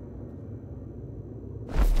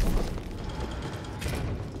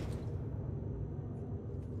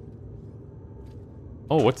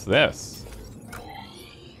 Oh, what's this?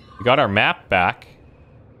 We got our map back.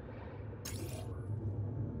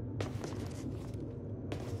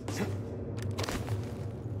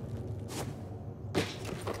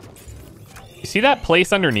 You see that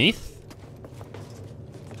place underneath?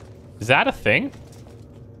 Is that a thing?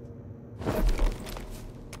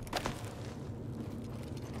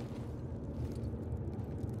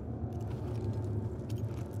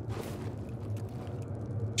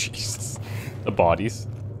 Jesus. The bodies.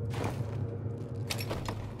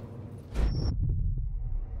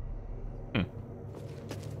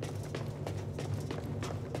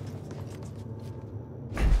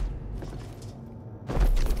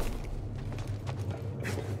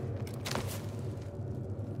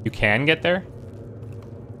 You can get there?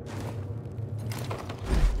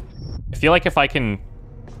 I feel like if I can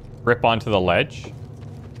grip onto the ledge.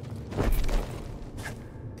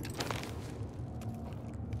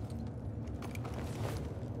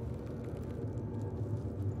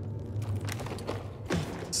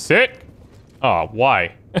 Sit! Oh,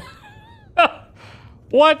 why?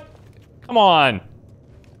 What? Come on.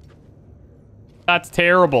 That's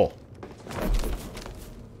terrible.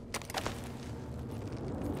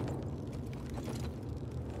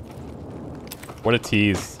 What a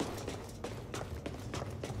tease.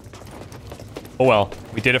 Oh well,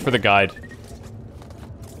 we did it for the guide.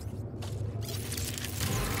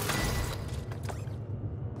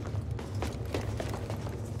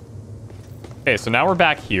 Okay, so now we're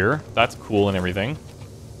back here. That's cool and everything.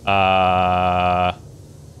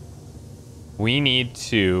 We need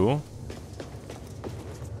to...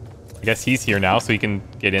 I guess he's here now, so he can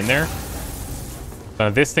get in there.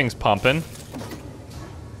 This thing's pumping.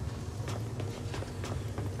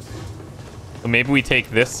 So maybe we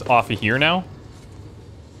take this off of here now.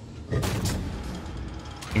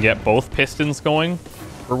 And get both pistons going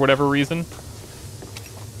for whatever reason.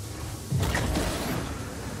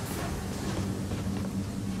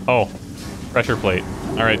 Oh, pressure plate.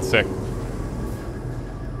 All right, sick.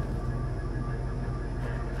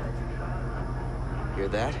 Hear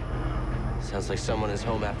that? Sounds like someone is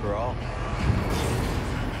home after all.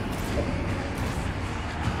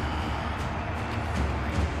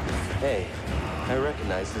 Hey, I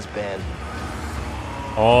recognize this band.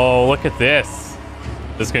 Oh, look at this.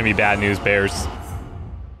 This is going to be bad news, Bears.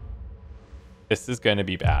 This is going to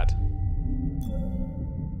be bad.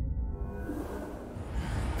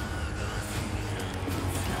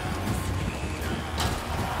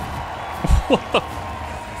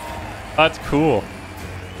 That's cool.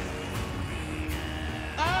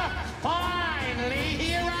 Finally,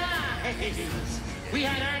 he arrives. We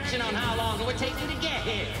had action on how long it would take you to get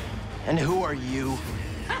here. And who are you?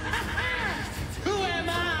 Who am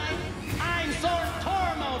I? I'm Sword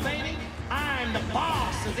Tormo, baby. I'm the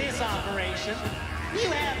boss of this operation. You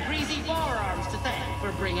have greasy forearms to thank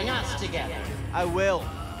for bringing us together. I will.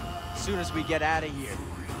 As soon as we get out of here.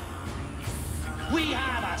 we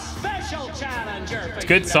have a special challenger for It's a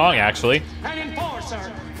good song, actually. An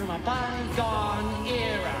enforcer from a bygone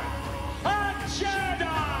era. A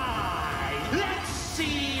Jedi! Let's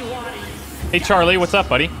see what he... Hey, Charlie, what's up,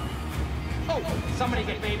 buddy? Oh, somebody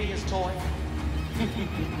get baby his toy.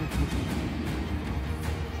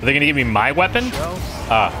 Are they gonna give me my weapon?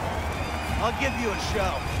 Ah. I'll give you a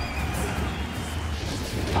show.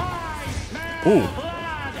 I smell Ooh.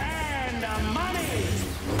 blood and money.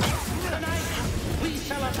 Tonight, we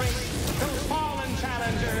celebrate those fallen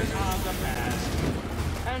challengers of the past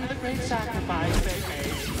and the great sacrifice they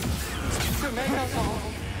made to make us all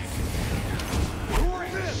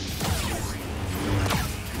rich.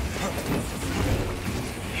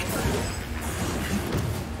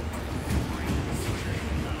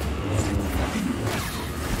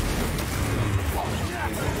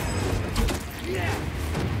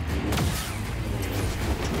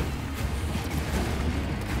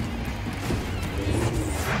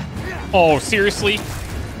 Oh, seriously?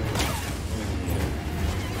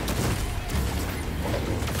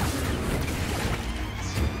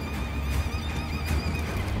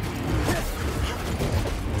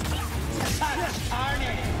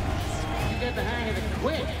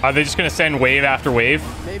 Are they just gonna send wave after wave?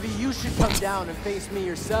 Maybe you should come down and face me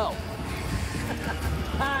yourself.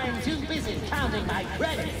 I'm too busy counting my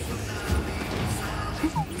credits.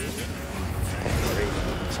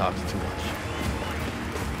 Talks too much.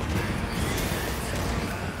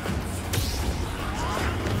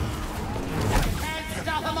 Can't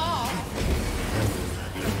stop them all.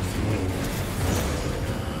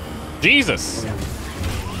 Jesus.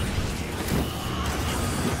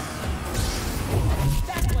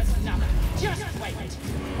 That was nothing. Just wait.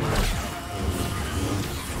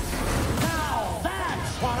 Now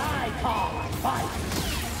that's what I call a fight.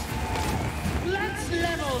 Let's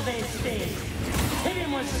level this thing. Hit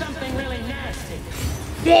him with something really nasty.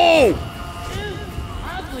 Whoa! Ooh,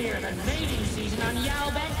 uglier than mating season on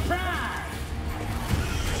Yalbek Prime.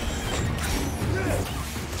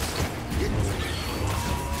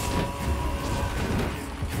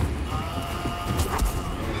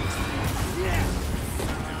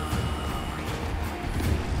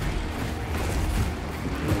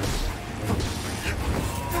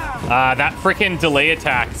 That freaking delay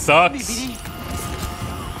attack sucks.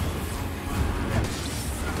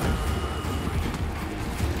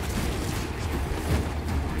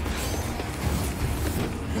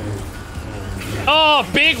 Oh,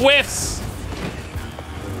 big whiffs.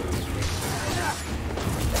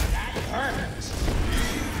 That hurts.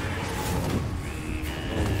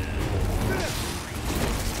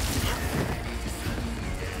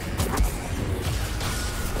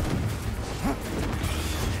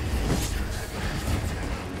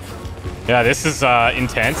 Yeah, this is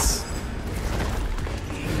intense.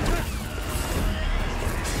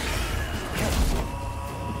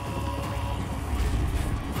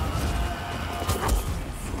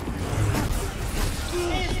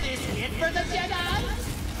 Is this it for the Jedi?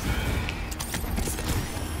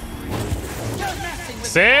 You're messing with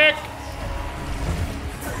Sick.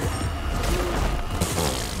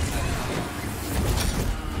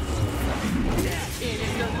 it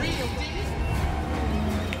is the real deal.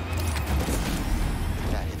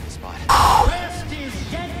 That hit the spot. Best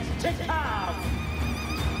is yet to come.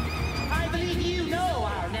 I believe you know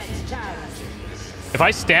our next challenge. If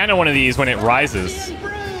I stand on one of these when it rises. The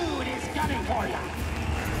Brood is coming for you.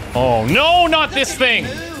 Oh, no, not this thing.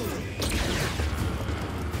 Move.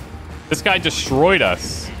 This guy destroyed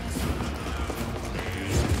us.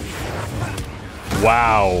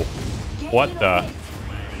 Wow. What the?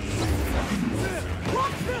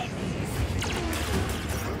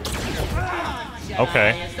 Jedi,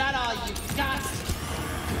 Okay. Is that all you got?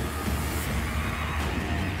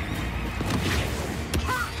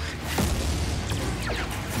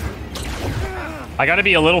 I gotta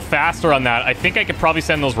be a little faster on that. I think I could probably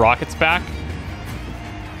send those rockets back.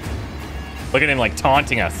 Look at him like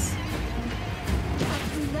taunting us.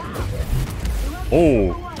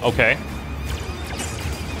 Oh, okay.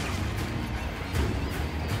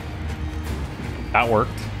 That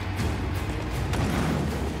worked.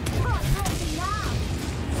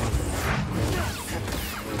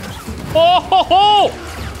 Oh ho ho!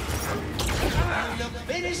 You look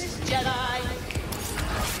finished, Jedi.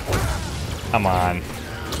 Come on.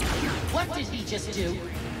 What did he just do?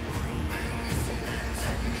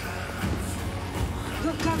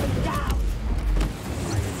 You're coming down.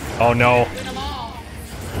 Oh no. Win 'em all.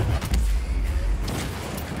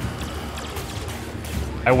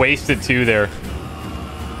 I wasted two there.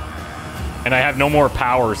 And I have no more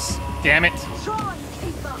powers. Damn it. Try,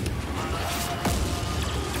 keeper.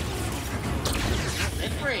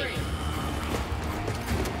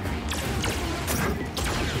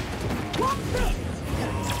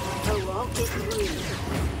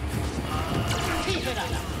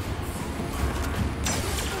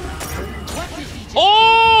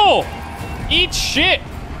 Eat shit!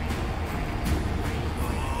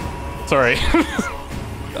 Sorry.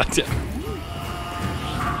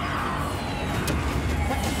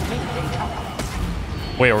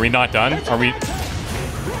 Wait, are we not done? Are we...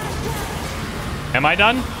 Am I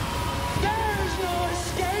done? There's no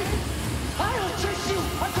escape. I'll chase you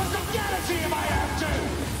across the galaxy if I have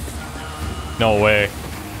to. No way.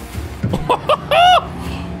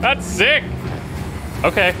 That's sick.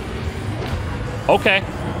 Okay. Okay.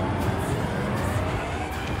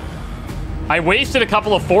 I wasted a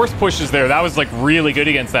couple of force pushes there. That was like really good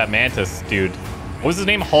against that Mantis, dude. What was his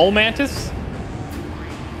name? Hull Mantis?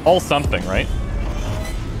 Hull something, right?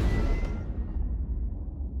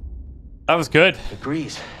 That was good.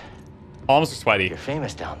 Agrees. Palms are sweaty. You're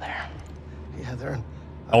famous down there. Yeah, they're...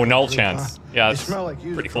 Oh, null chance. Yeah, They it's smell like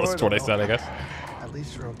used pretty close to what I said, I guess. At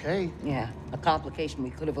least they're okay. Yeah, a complication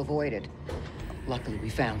we could have avoided. Luckily, we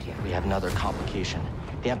found you. We have another complication.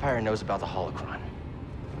 The Empire knows about the holocron.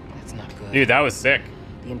 That's not good. Dude, that was sick.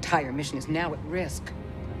 The entire mission is now at risk.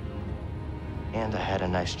 And I had a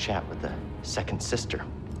nice chat with the second sister,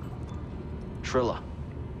 Trilla.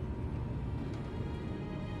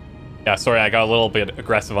 Yeah, sorry, I got a little bit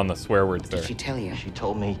aggressive on the swear words there. Did she tell you? She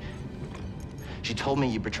told me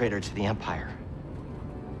you betrayed her to the Empire.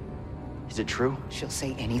 Is it true? She'll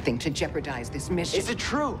say anything to jeopardize this mission. Is it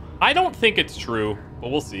true? I don't think it's true, but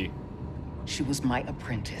we'll see. She was my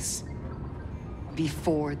apprentice.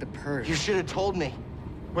 Before the purge. You should have told me.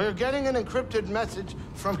 We're getting an encrypted message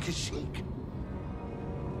from Kashyyyk.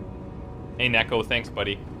 Hey, Neko, thanks,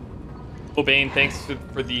 buddy. Obane, thanks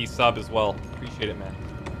for the sub as well. Appreciate it, man.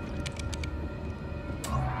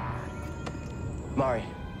 Mari.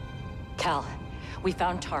 Cal, we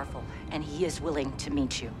found Tarful, and he is willing to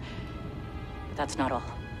meet you. But that's not all.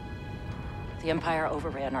 The Empire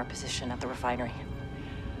overran our position at the refinery.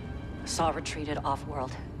 Saw retreated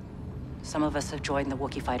off-world. Some of us have joined the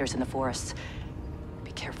Wookiee fighters in the forests.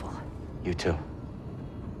 Be careful. You too.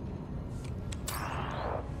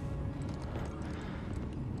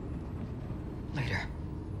 Later.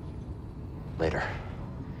 Later.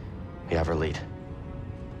 We have our lead.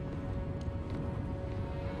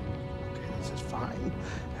 Okay, this is fine.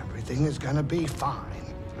 Everything is gonna be fine.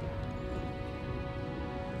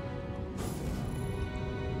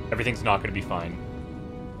 Everything's not going to be fine.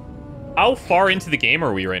 How far into the game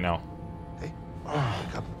are we right now? Hey,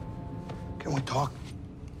 wake up. Can we talk?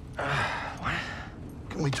 What?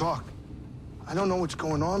 Can we talk? I don't know what's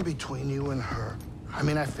going on between you and her. I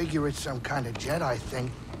mean, I figure it's some kind of Jedi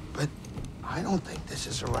thing, but I don't think this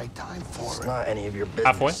is the right time for It's it. not any of your business.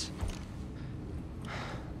 Halfway?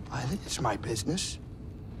 I think it's my business.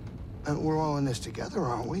 And we're all in this together,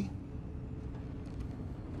 aren't we?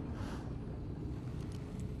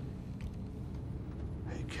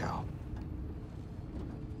 Hey, Cal.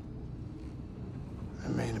 I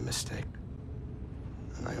made a mistake.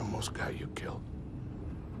 And I almost got you killed.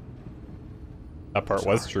 That part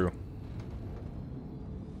was true.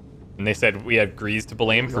 And they said we had Grease to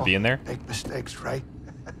blame for being there. Make mistakes, right?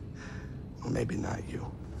 Well, maybe not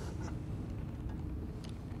you.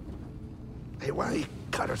 Hey, why don't you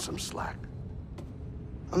cut her some slack?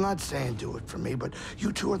 I'm not saying do it for me, but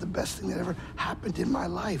you two are the best thing that ever happened in my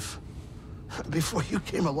life. Before you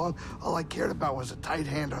came along, all I cared about was a tight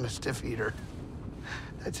hand on a stiff heater.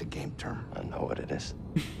 That's a game term. I know what it is.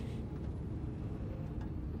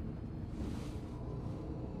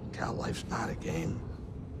 Cal, life's not a game.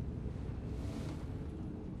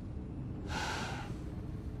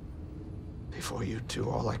 Before you two,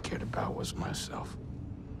 all I cared about was myself.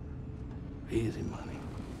 Easy money.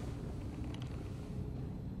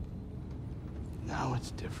 Now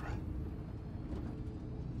it's different.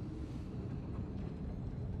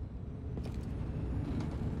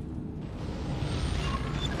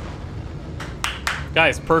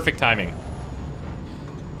 Guys, perfect timing.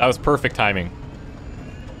 That was perfect timing.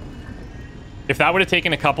 If that would have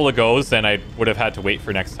taken a couple of goes, then I would have had to wait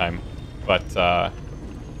for next time. But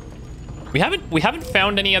we haven't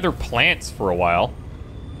found any other plants for a while.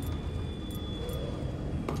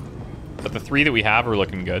 But the 3 that we have are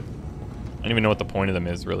looking good. I don't even know what the point of them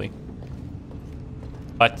is, really.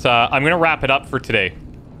 But I'm going to wrap it up for today.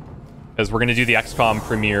 Because we're going to do the XCOM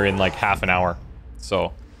premiere in like half an hour.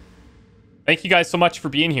 So, thank you guys so much for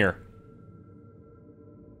being here.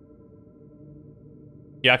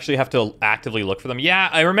 You actually have to actively look for them. Yeah,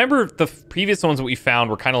 I remember the previous ones that we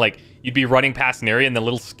found were kind of like, you'd be running past an area and the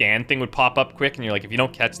little scan thing would pop up quick. And you're like, if you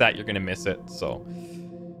don't catch that, you're going to miss it. So,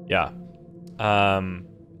 yeah.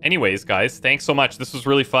 Anyways, guys, thanks so much. This was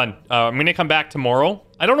really fun. I'm going to come back tomorrow.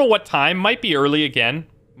 I don't know what time. Might be early again.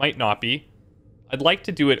 Might not be. I'd like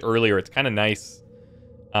to do it earlier. It's kind of nice.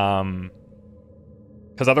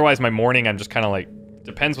 Because otherwise my morning, I'm just kind of like,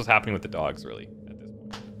 depends what's happening with the dogs, really, at this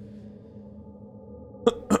point.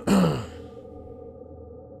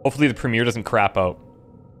 Hopefully the premiere doesn't crap out.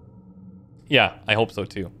 Yeah, I hope so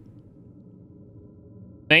too.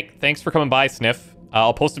 Thanks for coming by, Sniff.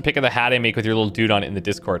 I'll post a pic of the hat I make with your little dude on it in the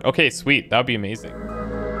Discord. Okay, sweet. That would be amazing.